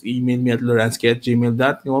questions, just email me at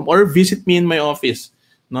loransky@gmail.com or visit me in my office.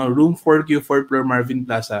 No, room 4Q4 floor Marvin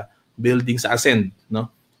Plaza, building sa Ascend,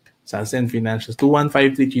 no? Sa Ascend Financials,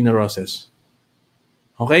 2153 Chino Roses.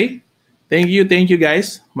 Okay? Thank you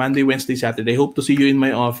guys. Monday, Wednesday, Saturday. Hope to see you in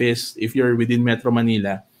my office if you're within Metro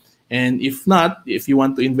Manila. And if not, if you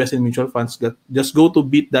want to invest in mutual funds, just go to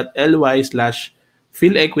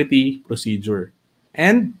bit.ly/Phil Equity Procedure.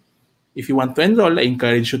 And if you want to enroll, I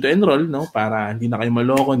encourage you to enroll, no? Para hindi na kayo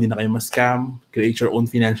maloko, hindi na kayo ma-scam. Create your own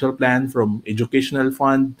financial plan from educational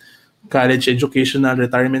fund, college educational,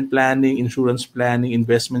 retirement planning, insurance planning,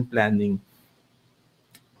 investment planning.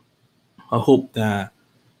 I hope na,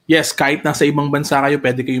 yes, kahit nasa ibang bansa kayo,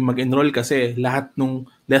 pwede kayong mag-enroll kasi lahat ng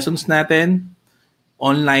lessons natin,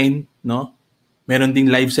 online, no? Meron ding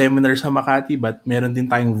live seminar sa Makati, but meron din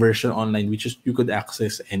tayong version online which is you could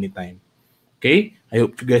access anytime. Okay? I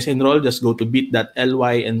hope you guys enroll. Just go to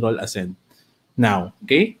bit.ly, enroll Ascend now.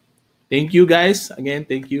 Okay? Thank you guys. Again,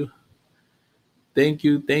 thank you. Thank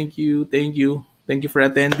you, thank you, thank you. Thank you for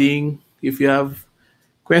attending. If you have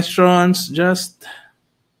questions, just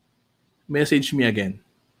message me again.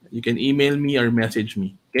 You can email me or message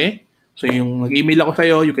me. Okay? So yung mag-email ako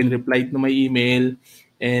sa'yo, you can reply to my email.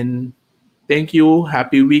 And thank you.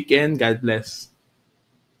 Happy weekend. God bless.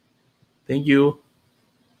 Thank you.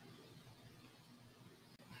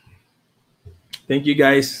 Thank you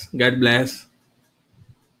guys. God bless.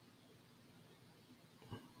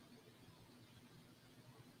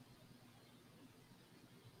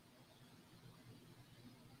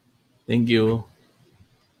 Thank you.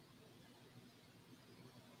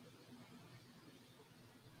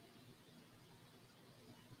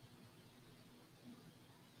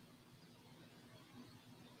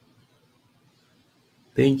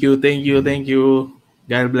 Thank you. Thank you. Thank you.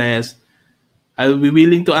 God bless. I'll be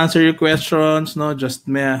willing to answer your questions. No, just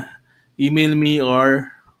email me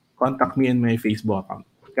or contact me in my Facebook account.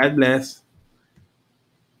 God bless.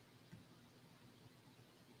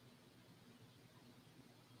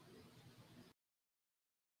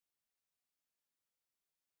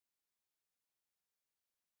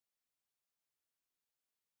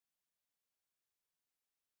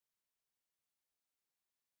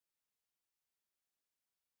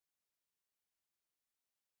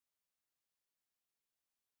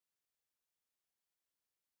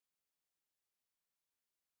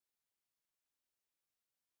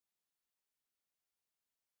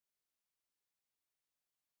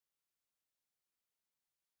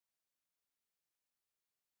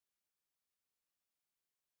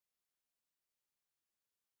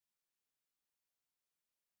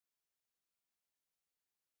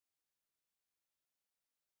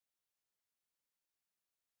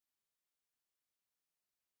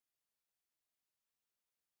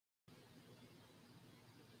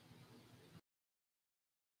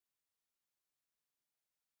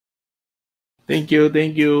 Thank you.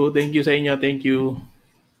 Thank you. Thank you sa inyo. Thank you.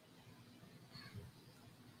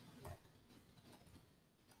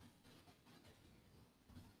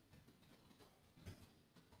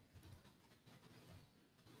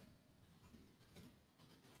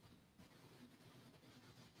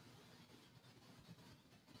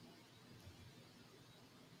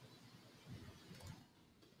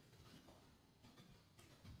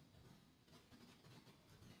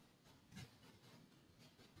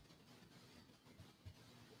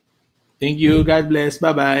 Thank you. God bless.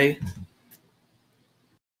 Bye-bye.